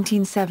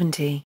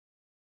 1970.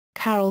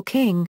 Carole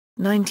King,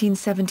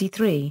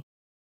 1973.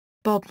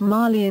 Bob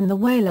Marley and the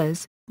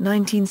Wailers,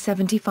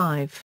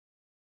 1975.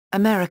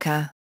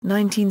 America,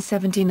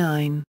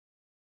 1979.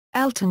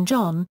 Elton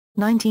John,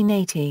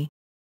 1980.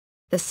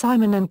 The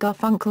Simon and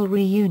Garfunkel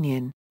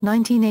Reunion,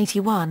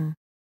 1981.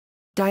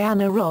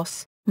 Diana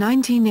Ross,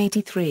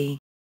 1983.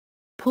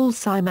 Paul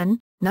Simon,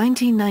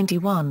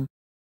 1991.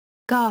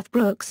 Garth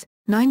Brooks,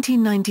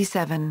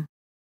 1997.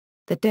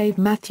 The Dave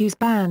Matthews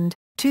Band,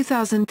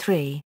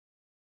 2003.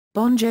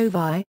 Bon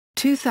Jovi,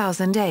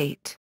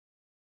 2008.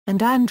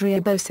 And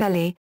Andrea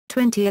Bocelli,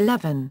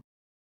 2011.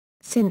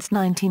 Since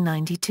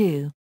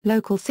 1992,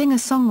 local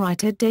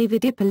singer-songwriter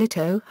David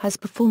Ippolito has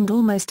performed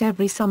almost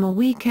every summer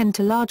weekend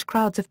to large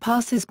crowds of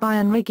passers-by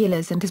and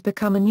regulars and has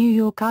become a New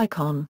York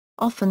icon,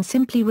 often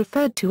simply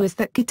referred to as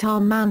that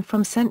guitar man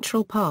from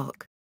Central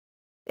Park.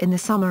 In the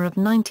summer of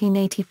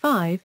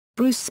 1985,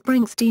 Bruce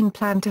Springsteen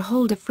planned to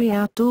hold a free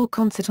outdoor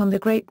concert on the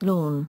Great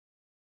Lawn.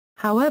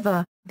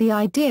 However, the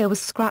idea was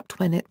scrapped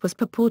when it was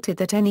purported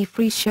that any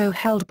free show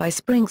held by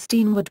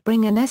Springsteen would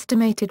bring an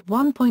estimated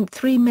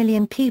 1.3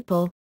 million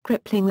people,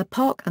 crippling the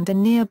park and the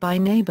nearby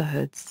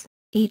neighborhoods.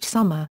 Each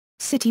summer,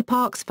 City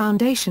Parks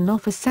Foundation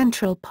offers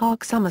Central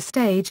Park Summer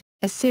Stage,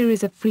 a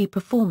series of free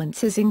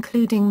performances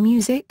including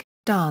music,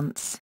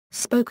 dance,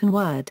 spoken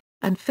word,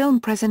 and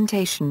film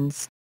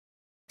presentations.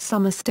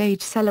 Summer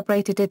Stage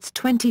celebrated its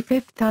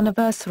 25th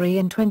anniversary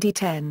in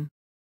 2010.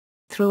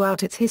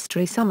 Throughout its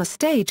history Summer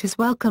Stage has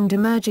welcomed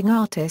emerging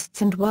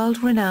artists and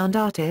world-renowned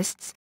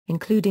artists,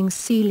 including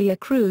Celia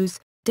Cruz,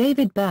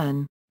 David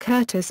Byrne,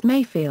 Curtis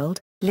Mayfield,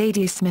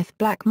 Ladysmith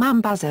Black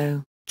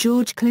Mambazo,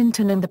 George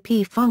Clinton and the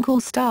P-Funk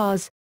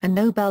All-Stars, and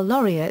Nobel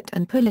laureate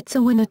and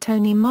Pulitzer winner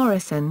Toni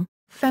Morrison,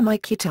 Femi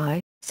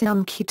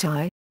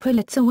Kuti,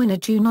 Pulitzer winner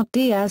Junot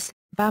Diaz,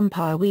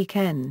 Vampire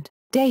Weekend,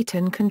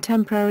 Dayton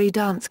Contemporary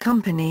Dance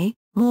Company,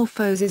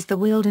 Morphoses The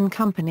Wheeldon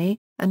Company,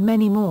 and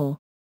many more.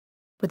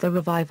 With the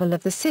revival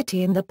of the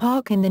city and the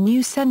park in the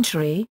new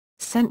century,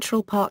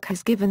 Central Park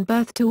has given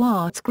birth to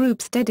arts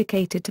groups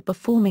dedicated to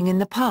performing in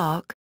the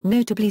park,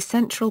 notably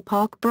Central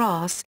Park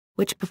Brass,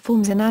 which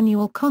performs an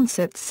annual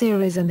concert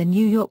series, and the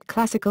New York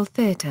Classical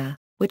Theater,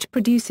 which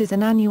produces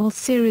an annual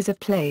series of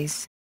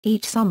plays.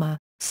 Each summer,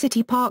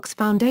 City Parks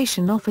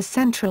Foundation offers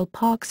Central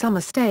Park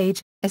Summer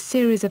Stage, a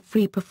series of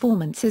free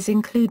performances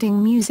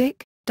including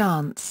music,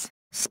 dance,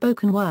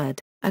 spoken word,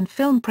 and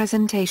film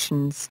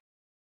presentations.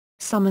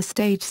 Summer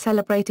Stage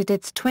celebrated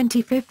its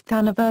 25th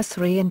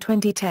anniversary in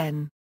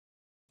 2010.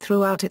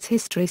 Throughout its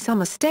history,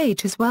 Summer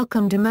Stage has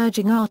welcomed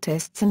emerging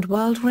artists and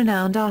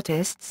world-renowned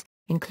artists,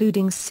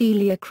 including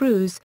Celia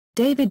Cruz,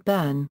 David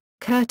Byrne,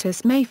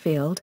 Curtis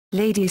Mayfield,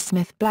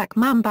 Ladysmith Black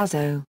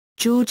Mambazo,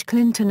 George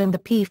Clinton and the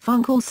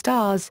P-Funk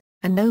All-Stars,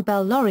 and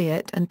Nobel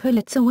laureate and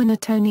Pulitzer winner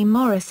Toni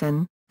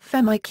Morrison,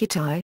 Femi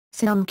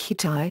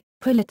Kuti,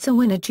 Pulitzer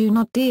winner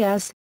Junot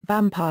Diaz,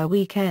 Vampire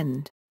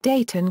Weekend,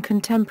 Dayton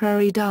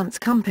Contemporary Dance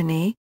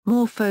Company,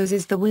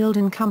 Morphoses The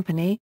Wheeldon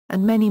Company,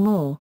 and many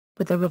more.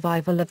 With the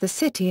revival of the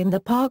city and the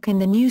park in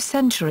the new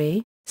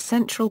century,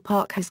 Central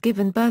Park has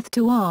given birth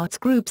to arts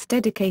groups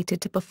dedicated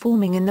to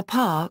performing in the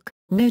park,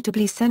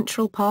 notably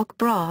Central Park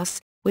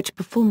Brass, which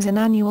performs an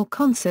annual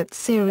concert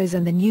series,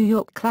 and the New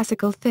York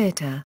Classical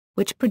Theater,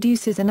 which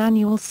produces an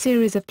annual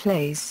series of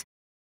plays.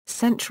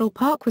 Central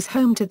Park was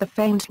home to the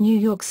famed New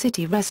York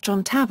City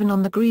restaurant Tavern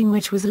on the Green,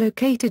 which was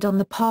located on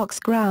the park's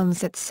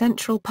grounds at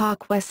Central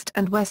Park West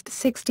and West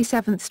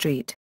 67th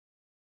Street.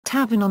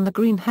 Tavern on the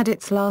Green had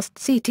its last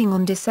seating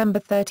on December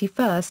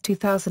 31,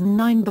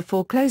 2009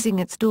 before closing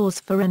its doors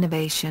for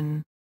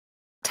renovation.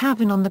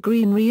 Tavern on the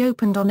Green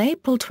reopened on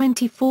April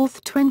 24,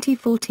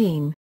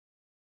 2014.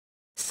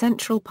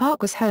 Central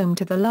Park was home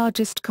to the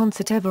largest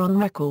concert ever on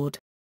record.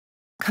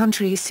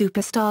 Country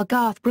superstar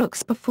Garth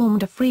Brooks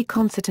performed a free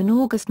concert in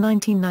August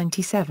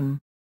 1997.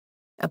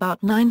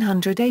 About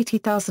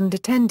 980,000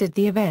 attended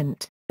the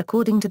event,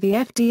 according to the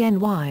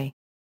FDNY.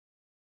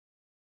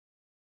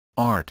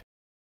 Art.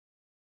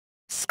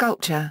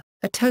 Sculpture.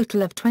 A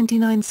total of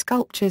 29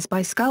 sculptures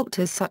by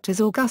sculptors such as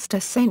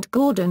Augustus St.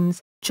 Gaudens,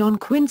 John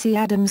Quincy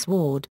Adams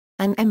Ward,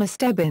 and Emma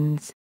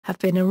Stebbins, have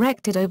been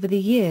erected over the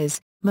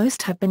years.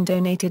 Most have been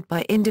donated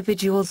by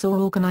individuals or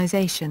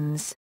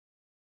organizations.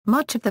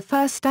 Much of the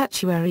first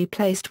statuary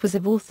placed was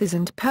of authors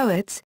and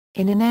poets,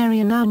 in an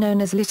area now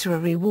known as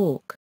Literary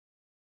Walk.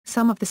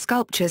 Some of the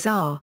sculptures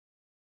are: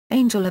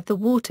 Angel of the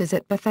Waters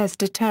at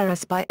Bethesda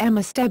Terrace by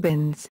Emma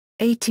Stebbins,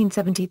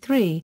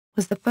 1873,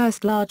 was the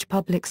first large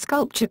public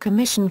sculpture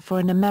commissioned for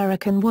an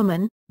American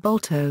woman.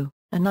 Balto,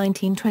 a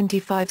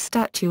 1925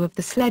 statue of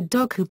the sled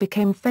dog who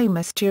became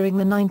famous during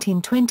the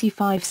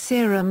 1925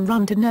 Serum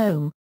Run to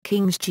Nome,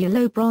 King's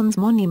Giallo bronze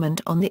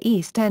monument on the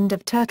east end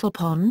of Turtle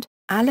Pond.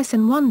 Alice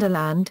in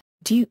Wonderland,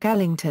 Duke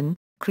Ellington,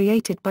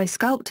 created by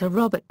sculptor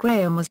Robert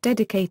Graham, was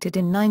dedicated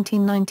in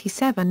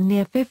 1997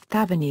 near 5th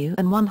Avenue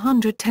and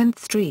 110th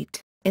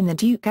Street, in the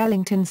Duke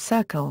Ellington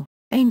Circle.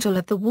 Angel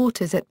of the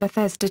Waters at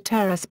Bethesda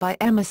Terrace by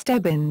Emma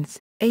Stebbins,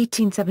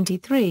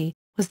 1873,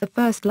 was the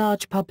first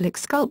large public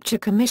sculpture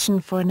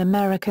commissioned for an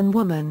American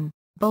woman.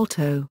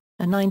 Balto,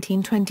 a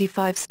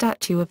 1925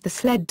 statue of the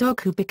sled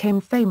dog who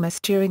became famous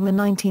during the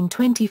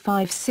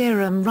 1925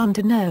 Serum Run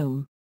to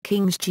Nome,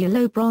 King's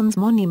Giallo bronze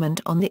monument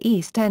on the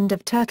east end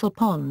of Turtle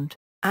Pond.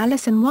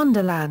 Alice in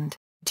Wonderland,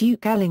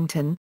 Duke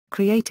Ellington,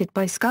 created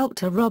by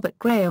sculptor Robert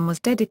Graham, was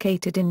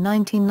dedicated in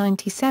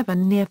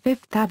 1997 near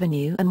 5th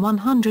Avenue and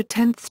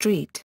 110th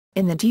Street,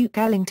 in the Duke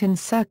Ellington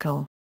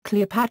Circle.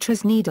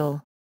 Cleopatra's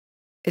Needle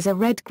is a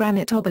red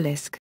granite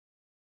obelisk.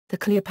 The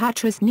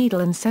Cleopatra's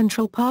Needle in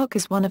Central Park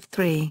is one of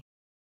three.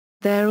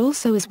 There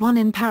also is one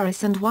in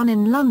Paris and one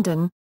in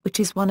London, which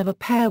is one of a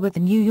pair with the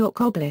New York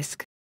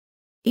obelisk.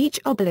 Each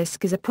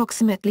obelisk is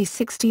approximately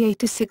 68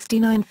 to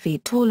 69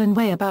 feet tall and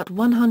weigh about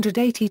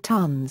 180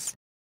 tons.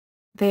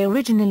 They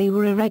originally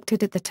were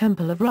erected at the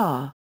Temple of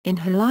Ra, in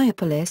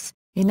Heliopolis,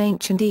 in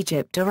ancient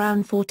Egypt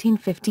around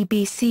 1450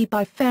 BC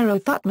by Pharaoh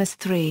Thutmose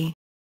III.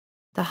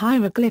 The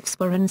hieroglyphs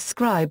were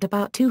inscribed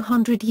about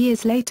 200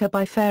 years later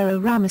by Pharaoh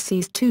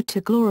Ramesses II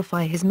to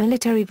glorify his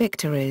military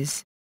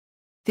victories.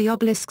 The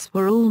obelisks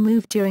were all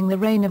moved during the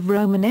reign of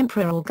Roman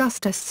Emperor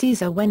Augustus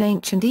Caesar when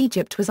ancient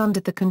Egypt was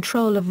under the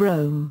control of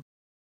Rome.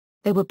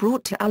 They were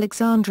brought to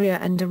Alexandria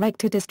and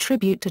erected as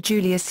tribute to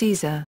Julius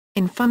Caesar,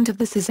 in front of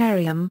the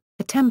Caesareum,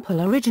 a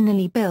temple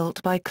originally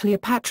built by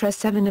Cleopatra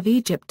VII of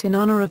Egypt in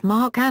honor of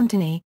Mark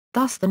Antony,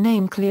 thus the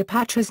name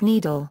Cleopatra's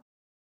Needle.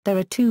 There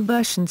are two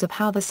versions of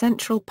how the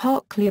Central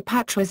Park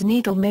Cleopatra's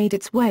Needle made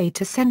its way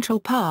to Central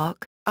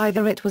Park: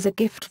 either it was a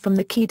gift from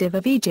the Khedive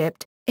of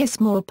Egypt,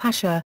 Ismail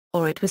Pasha,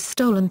 or it was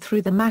stolen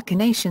through the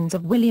machinations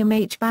of William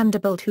H.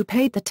 Vanderbilt, who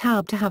paid the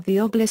Taub to have the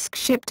obelisk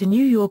shipped to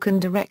New York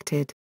and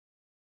erected.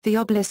 The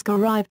obelisk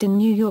arrived in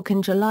New York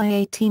in July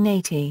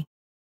 1880.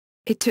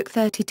 It took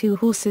 32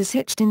 horses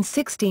hitched in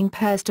 16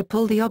 pairs to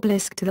pull the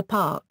obelisk to the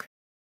park.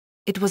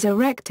 It was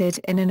erected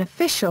in an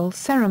official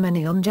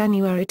ceremony on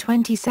January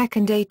 22,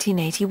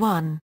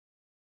 1881.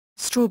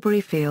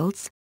 Strawberry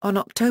Fields, on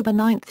October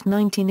 9,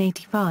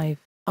 1985,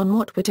 on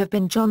what would have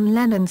been John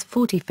Lennon's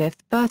 45th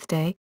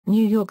birthday,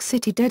 New York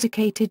City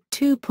dedicated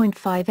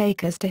 2.5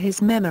 acres to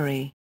his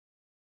memory.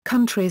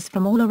 Countries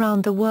from all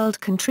around the world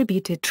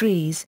contributed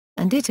trees,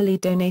 and Italy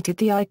donated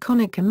the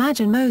iconic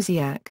Imagine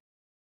mosaic.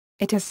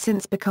 It has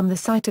since become the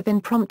site of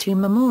impromptu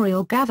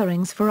memorial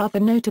gatherings for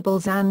other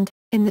notables and,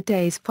 in the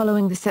days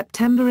following the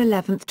September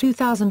 11,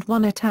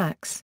 2001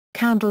 attacks,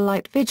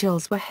 candlelight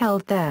vigils were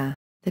held there.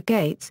 The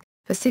Gates,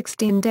 for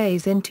 16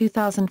 days in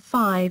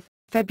 2005,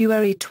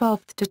 February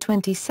 12 to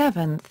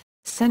 27,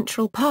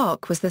 Central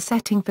Park was the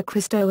setting for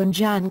Christo and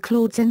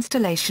Jean-Claude's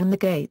installation The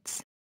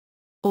Gates.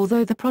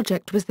 Although the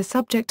project was the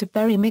subject of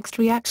very mixed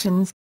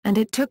reactions, and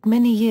it took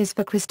many years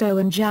for Christo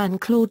and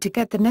Jean-Claude to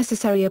get the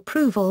necessary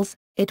approvals,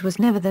 it was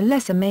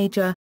nevertheless a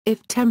major,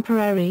 if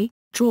temporary,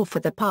 draw for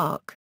the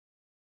park.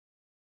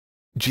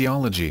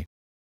 Geology.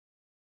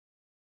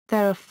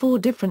 There are 4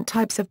 different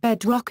types of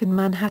bedrock in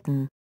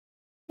Manhattan.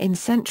 In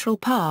Central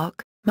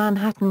Park,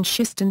 Manhattan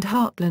schist and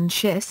Heartland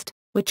schist,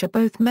 which are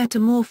both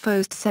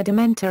metamorphosed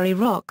sedimentary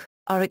rock,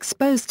 are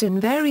exposed in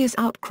various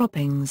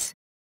outcroppings.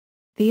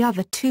 The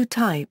other 2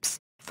 types,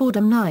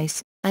 Fordham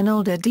gneiss, an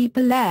older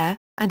deeper layer,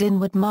 and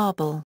inward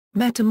marble,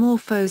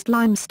 metamorphosed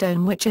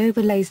limestone which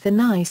overlays the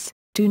gneiss,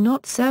 do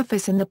not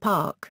surface in the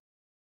park.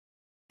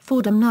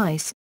 Fordham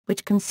gneiss,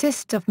 which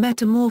consists of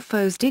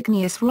metamorphosed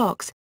igneous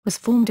rocks, was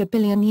formed a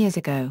billion years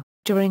ago,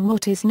 during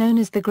what is known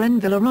as the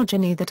Grenville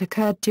orogeny that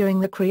occurred during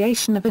the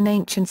creation of an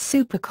ancient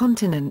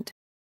supercontinent.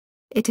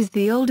 It is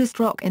the oldest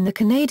rock in the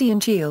Canadian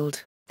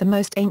Shield, the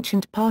most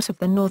ancient part of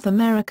the North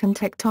American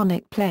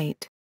tectonic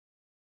plate.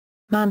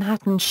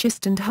 Manhattan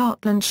schist and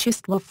Heartland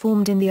schist were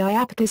formed in the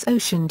Iapetus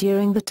Ocean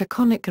during the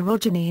Taconic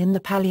orogeny in the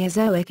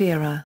Paleozoic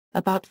era,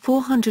 about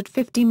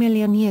 450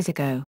 million years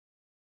ago.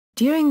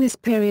 During this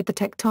period the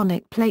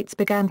tectonic plates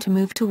began to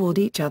move toward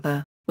each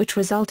other, which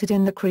resulted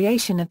in the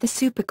creation of the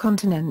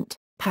supercontinent,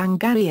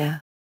 Pangaea.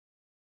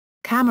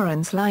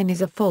 Cameron's Line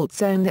is a fault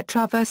zone that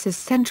traverses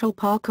Central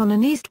Park on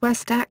an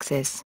east-west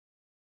axis.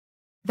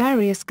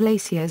 Various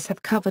glaciers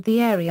have covered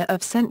the area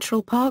of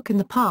Central Park in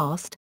the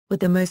past, with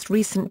the most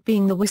recent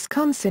being the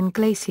Wisconsin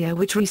Glacier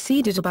which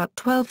receded about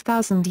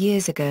 12,000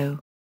 years ago.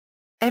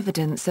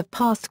 Evidence of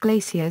past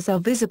glaciers are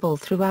visible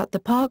throughout the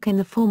park in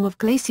the form of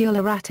glacial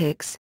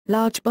erratics,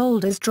 large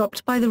boulders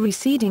dropped by the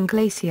receding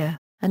glacier,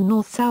 and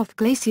north-south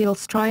glacial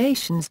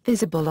striations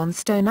visible on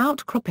stone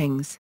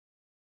outcroppings.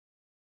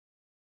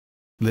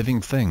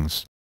 Living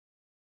things.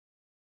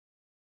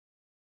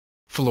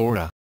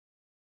 Flora.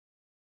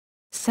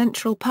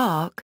 Central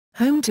Park,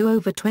 home to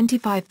over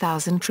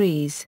 25,000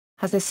 trees,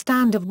 has a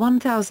stand of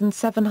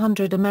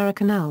 1,700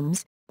 American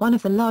elms, one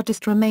of the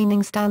largest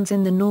remaining stands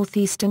in the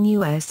northeastern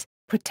U.S.,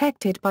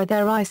 protected by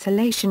their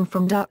isolation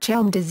from Dutch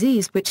elm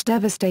disease which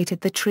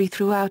devastated the tree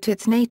throughout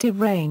its native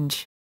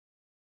range.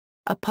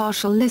 A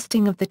partial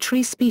listing of the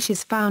tree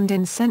species found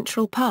in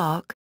Central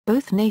Park,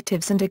 both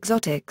natives and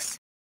exotics.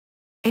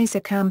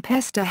 Acer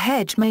campestre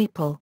hedge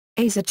maple,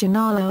 Acer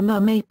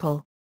geniala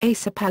maple,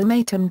 Acer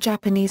palmatum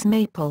Japanese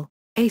maple,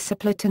 Acer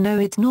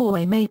platanoides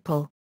Norway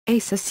maple,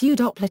 Acer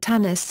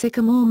pseudoplatanus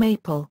sycamore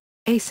maple,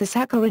 Acer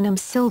saccharinum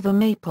silver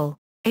maple,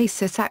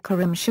 Acer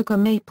saccharum sugar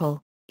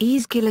maple,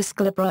 Aesculus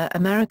glabra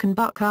American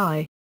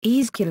buckeye,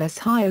 Aesculus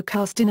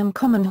hyocastinum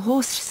common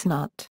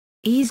horsesnut,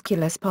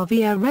 Aesculus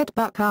parvia red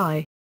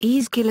buckeye,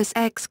 Aesculus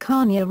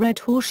excania red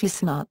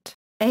horsesnut,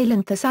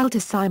 Ailanthus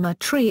altissima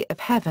tree of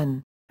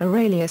heaven,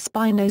 Aurelia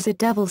spinosa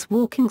devil's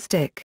walking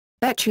stick,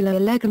 Betula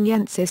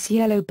eleganthensis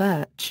yellow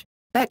birch,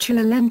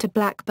 Betula lenta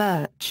black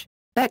birch,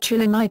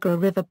 Betula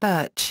nigra river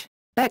birch,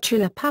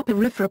 Betula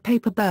papyrifera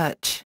paper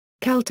birch,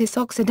 Celtis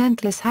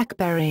occidentalis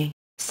hackberry,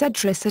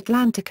 Cedrus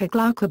atlantica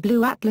glauca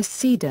blue atlas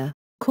cedar,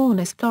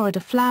 Cornus florida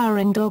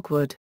flowering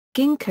dogwood,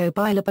 Ginkgo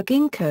biloba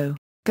ginkgo,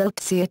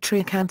 Galtsia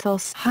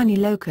triacanthos honey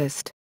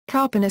locust,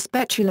 Carpinus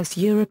betulus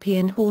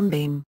European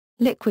hornbeam,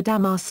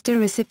 Liquidamar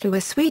styriciflua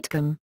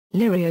sweetgum,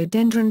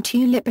 Liriodendron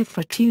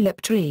tulipifera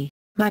tulip tree,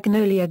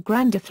 Magnolia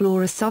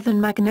grandiflora southern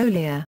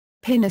magnolia,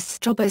 Pinus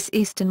strobus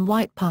eastern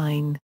white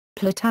pine,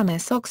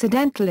 Platanus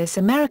occidentalis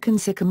American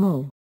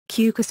sycamore,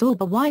 Quercus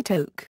alba white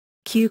oak,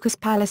 Quercus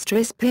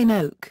palustris pin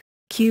oak,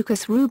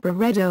 Quercus rubra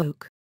red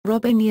oak,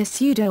 Robinia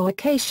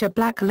pseudo-acacia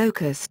black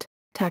locust,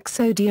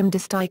 Taxodium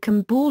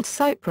disticum bald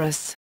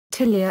cypress,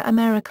 Tilia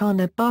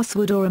americana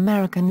basswood or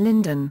American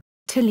linden,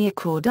 Tilia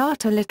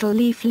cordata little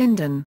leaf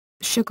linden,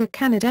 Sugar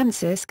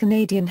canadensis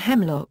Canadian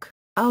hemlock,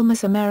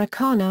 Ulmus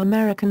americana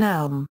American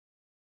elm.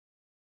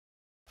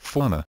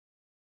 Fauna.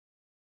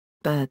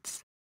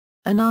 Birds.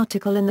 An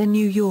article in The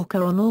New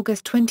Yorker on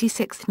August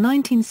 26,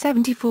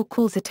 1974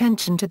 calls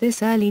attention to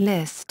this early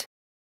list.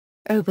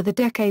 Over the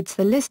decades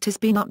the list has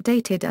been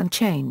updated and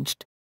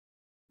changed.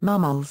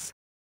 Mammals.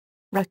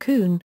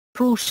 Raccoon,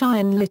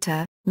 Porcine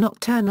litter,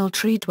 nocturnal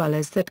tree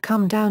dwellers that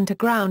come down to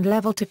ground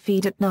level to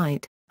feed at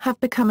night, have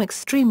become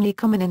extremely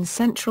common in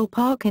Central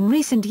Park in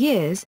recent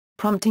years,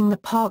 prompting the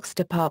Parks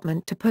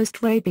Department to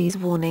post rabies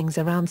warnings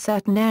around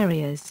certain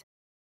areas.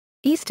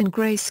 Eastern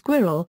gray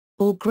squirrel,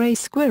 or gray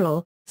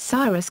squirrel,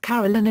 Cirrus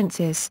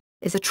carolinensis,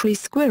 is a tree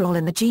squirrel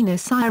in the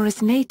genus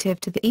Cirrus native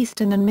to the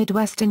eastern and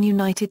midwestern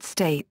United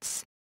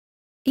States.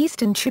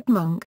 Eastern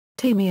chipmunk,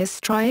 Tamias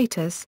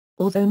striatus,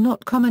 although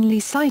not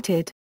commonly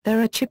sighted,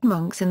 there are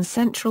chipmunks in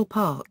Central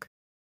Park.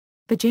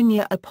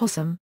 Virginia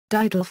opossum,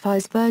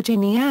 Didelphis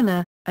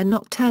virginiana, a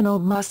nocturnal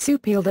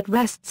marsupial that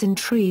rests in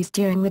trees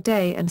during the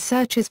day and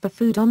searches for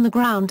food on the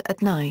ground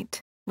at night.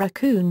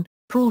 Raccoon,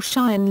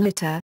 Porcine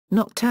litter,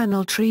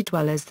 nocturnal tree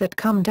dwellers that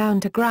come down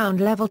to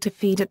ground level to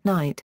feed at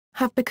night,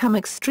 have become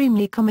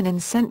extremely common in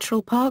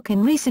Central Park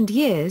in recent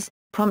years,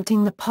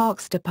 prompting the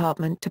Parks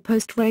Department to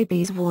post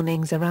rabies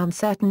warnings around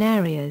certain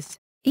areas.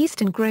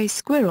 Eastern gray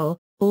squirrel,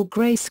 or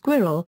gray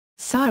squirrel,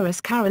 Cirrus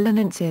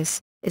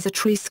carolinensis, is a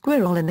tree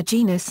squirrel in the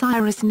genus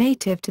Cirrus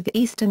native to the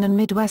eastern and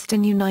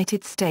midwestern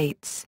United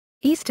States.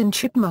 Eastern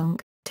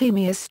chipmunk,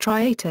 Tamias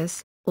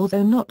striatus,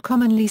 although not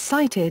commonly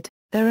sighted,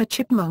 there are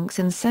chipmunks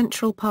in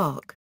Central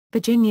Park.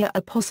 Virginia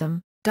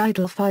opossum,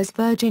 Didelphis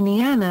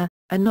virginiana,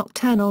 a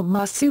nocturnal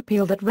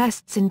marsupial that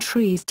rests in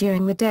trees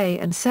during the day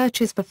and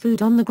searches for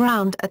food on the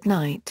ground at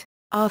night.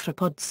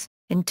 Arthropods,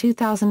 in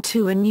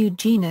 2002 a new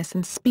genus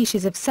and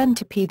species of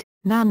centipede,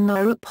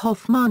 Nannarup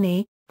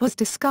hoffmanni, was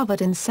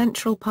discovered in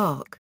Central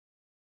Park.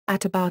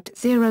 At about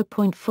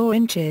 0.4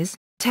 inches,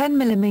 10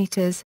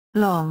 millimeters,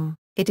 long,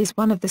 it is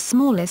one of the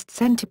smallest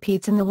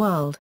centipedes in the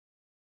world.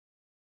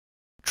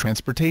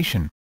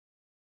 Transportation.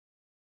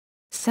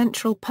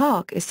 Central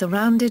Park is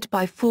surrounded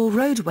by 4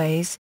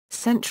 roadways: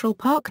 Central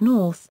Park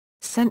North,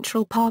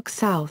 Central Park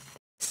South,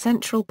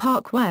 Central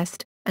Park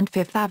West, and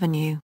Fifth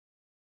Avenue.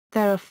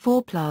 There are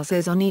 4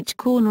 plazas on each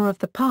corner of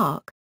the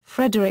park: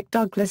 Frederick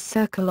Douglass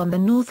Circle on the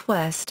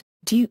northwest,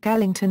 Duke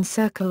Ellington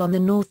Circle on the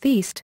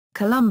northeast,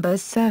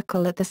 Columbus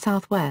Circle at the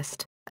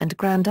southwest, and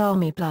Grand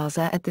Army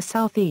Plaza at the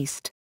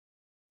southeast.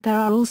 There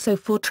are also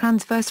 4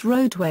 transverse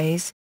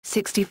roadways: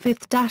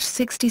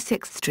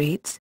 65th-66th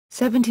Streets,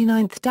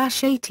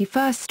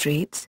 79th-81st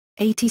Streets,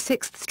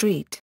 86th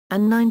Street,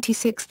 and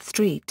 96th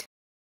Street.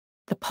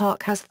 The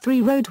park has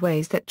 3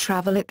 roadways that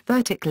travel it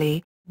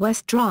vertically: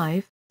 West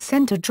Drive,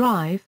 Center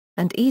Drive,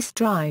 and East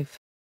Drive.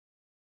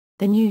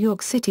 The New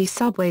York City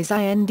Subway's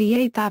IND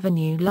 8th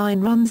Avenue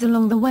line runs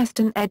along the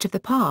western edge of the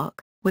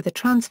park, with a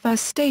transfer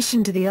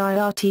station to the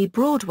IRT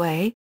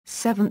Broadway,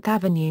 7th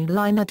Avenue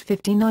line at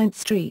 59th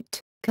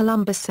Street,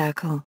 Columbus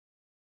Circle.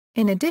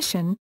 In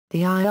addition,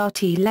 the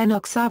IRT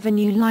Lenox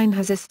Avenue line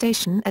has a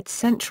station at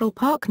Central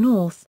Park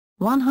North,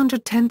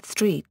 110th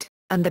Street,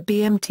 and the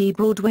BMT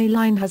Broadway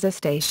line has a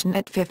station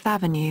at 5th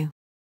Avenue.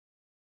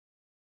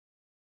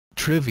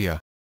 Trivia.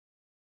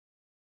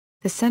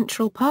 The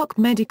Central Park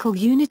Medical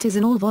Unit is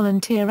an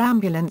all-volunteer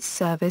ambulance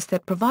service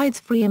that provides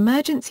free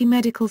emergency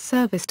medical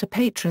service to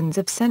patrons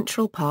of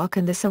Central Park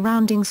and the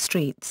surrounding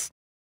streets.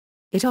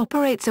 It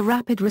operates a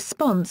rapid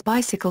response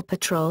bicycle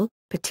patrol,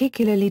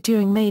 particularly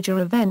during major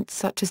events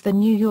such as the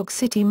New York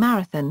City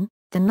Marathon,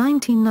 the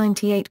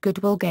 1998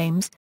 Goodwill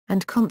Games,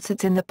 and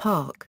concerts in the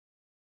park.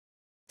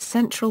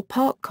 Central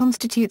Park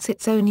constitutes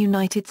its own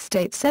United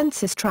States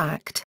Census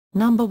Tract,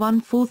 number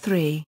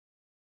 143.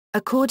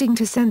 According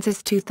to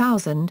Census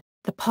 2000,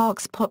 the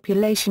park's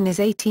population is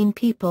 18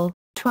 people,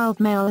 12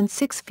 male and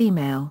 6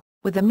 female,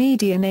 with a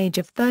median age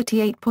of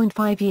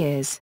 38.5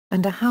 years,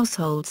 and a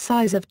household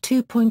size of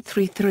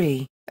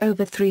 2.33,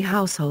 over 3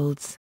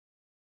 households.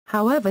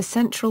 However,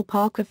 Central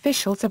Park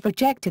officials have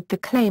rejected the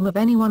claim of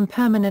anyone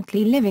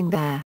permanently living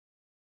there.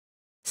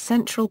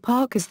 Central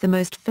Park is the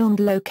most filmed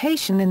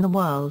location in the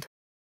world.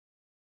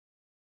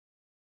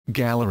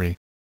 Gallery.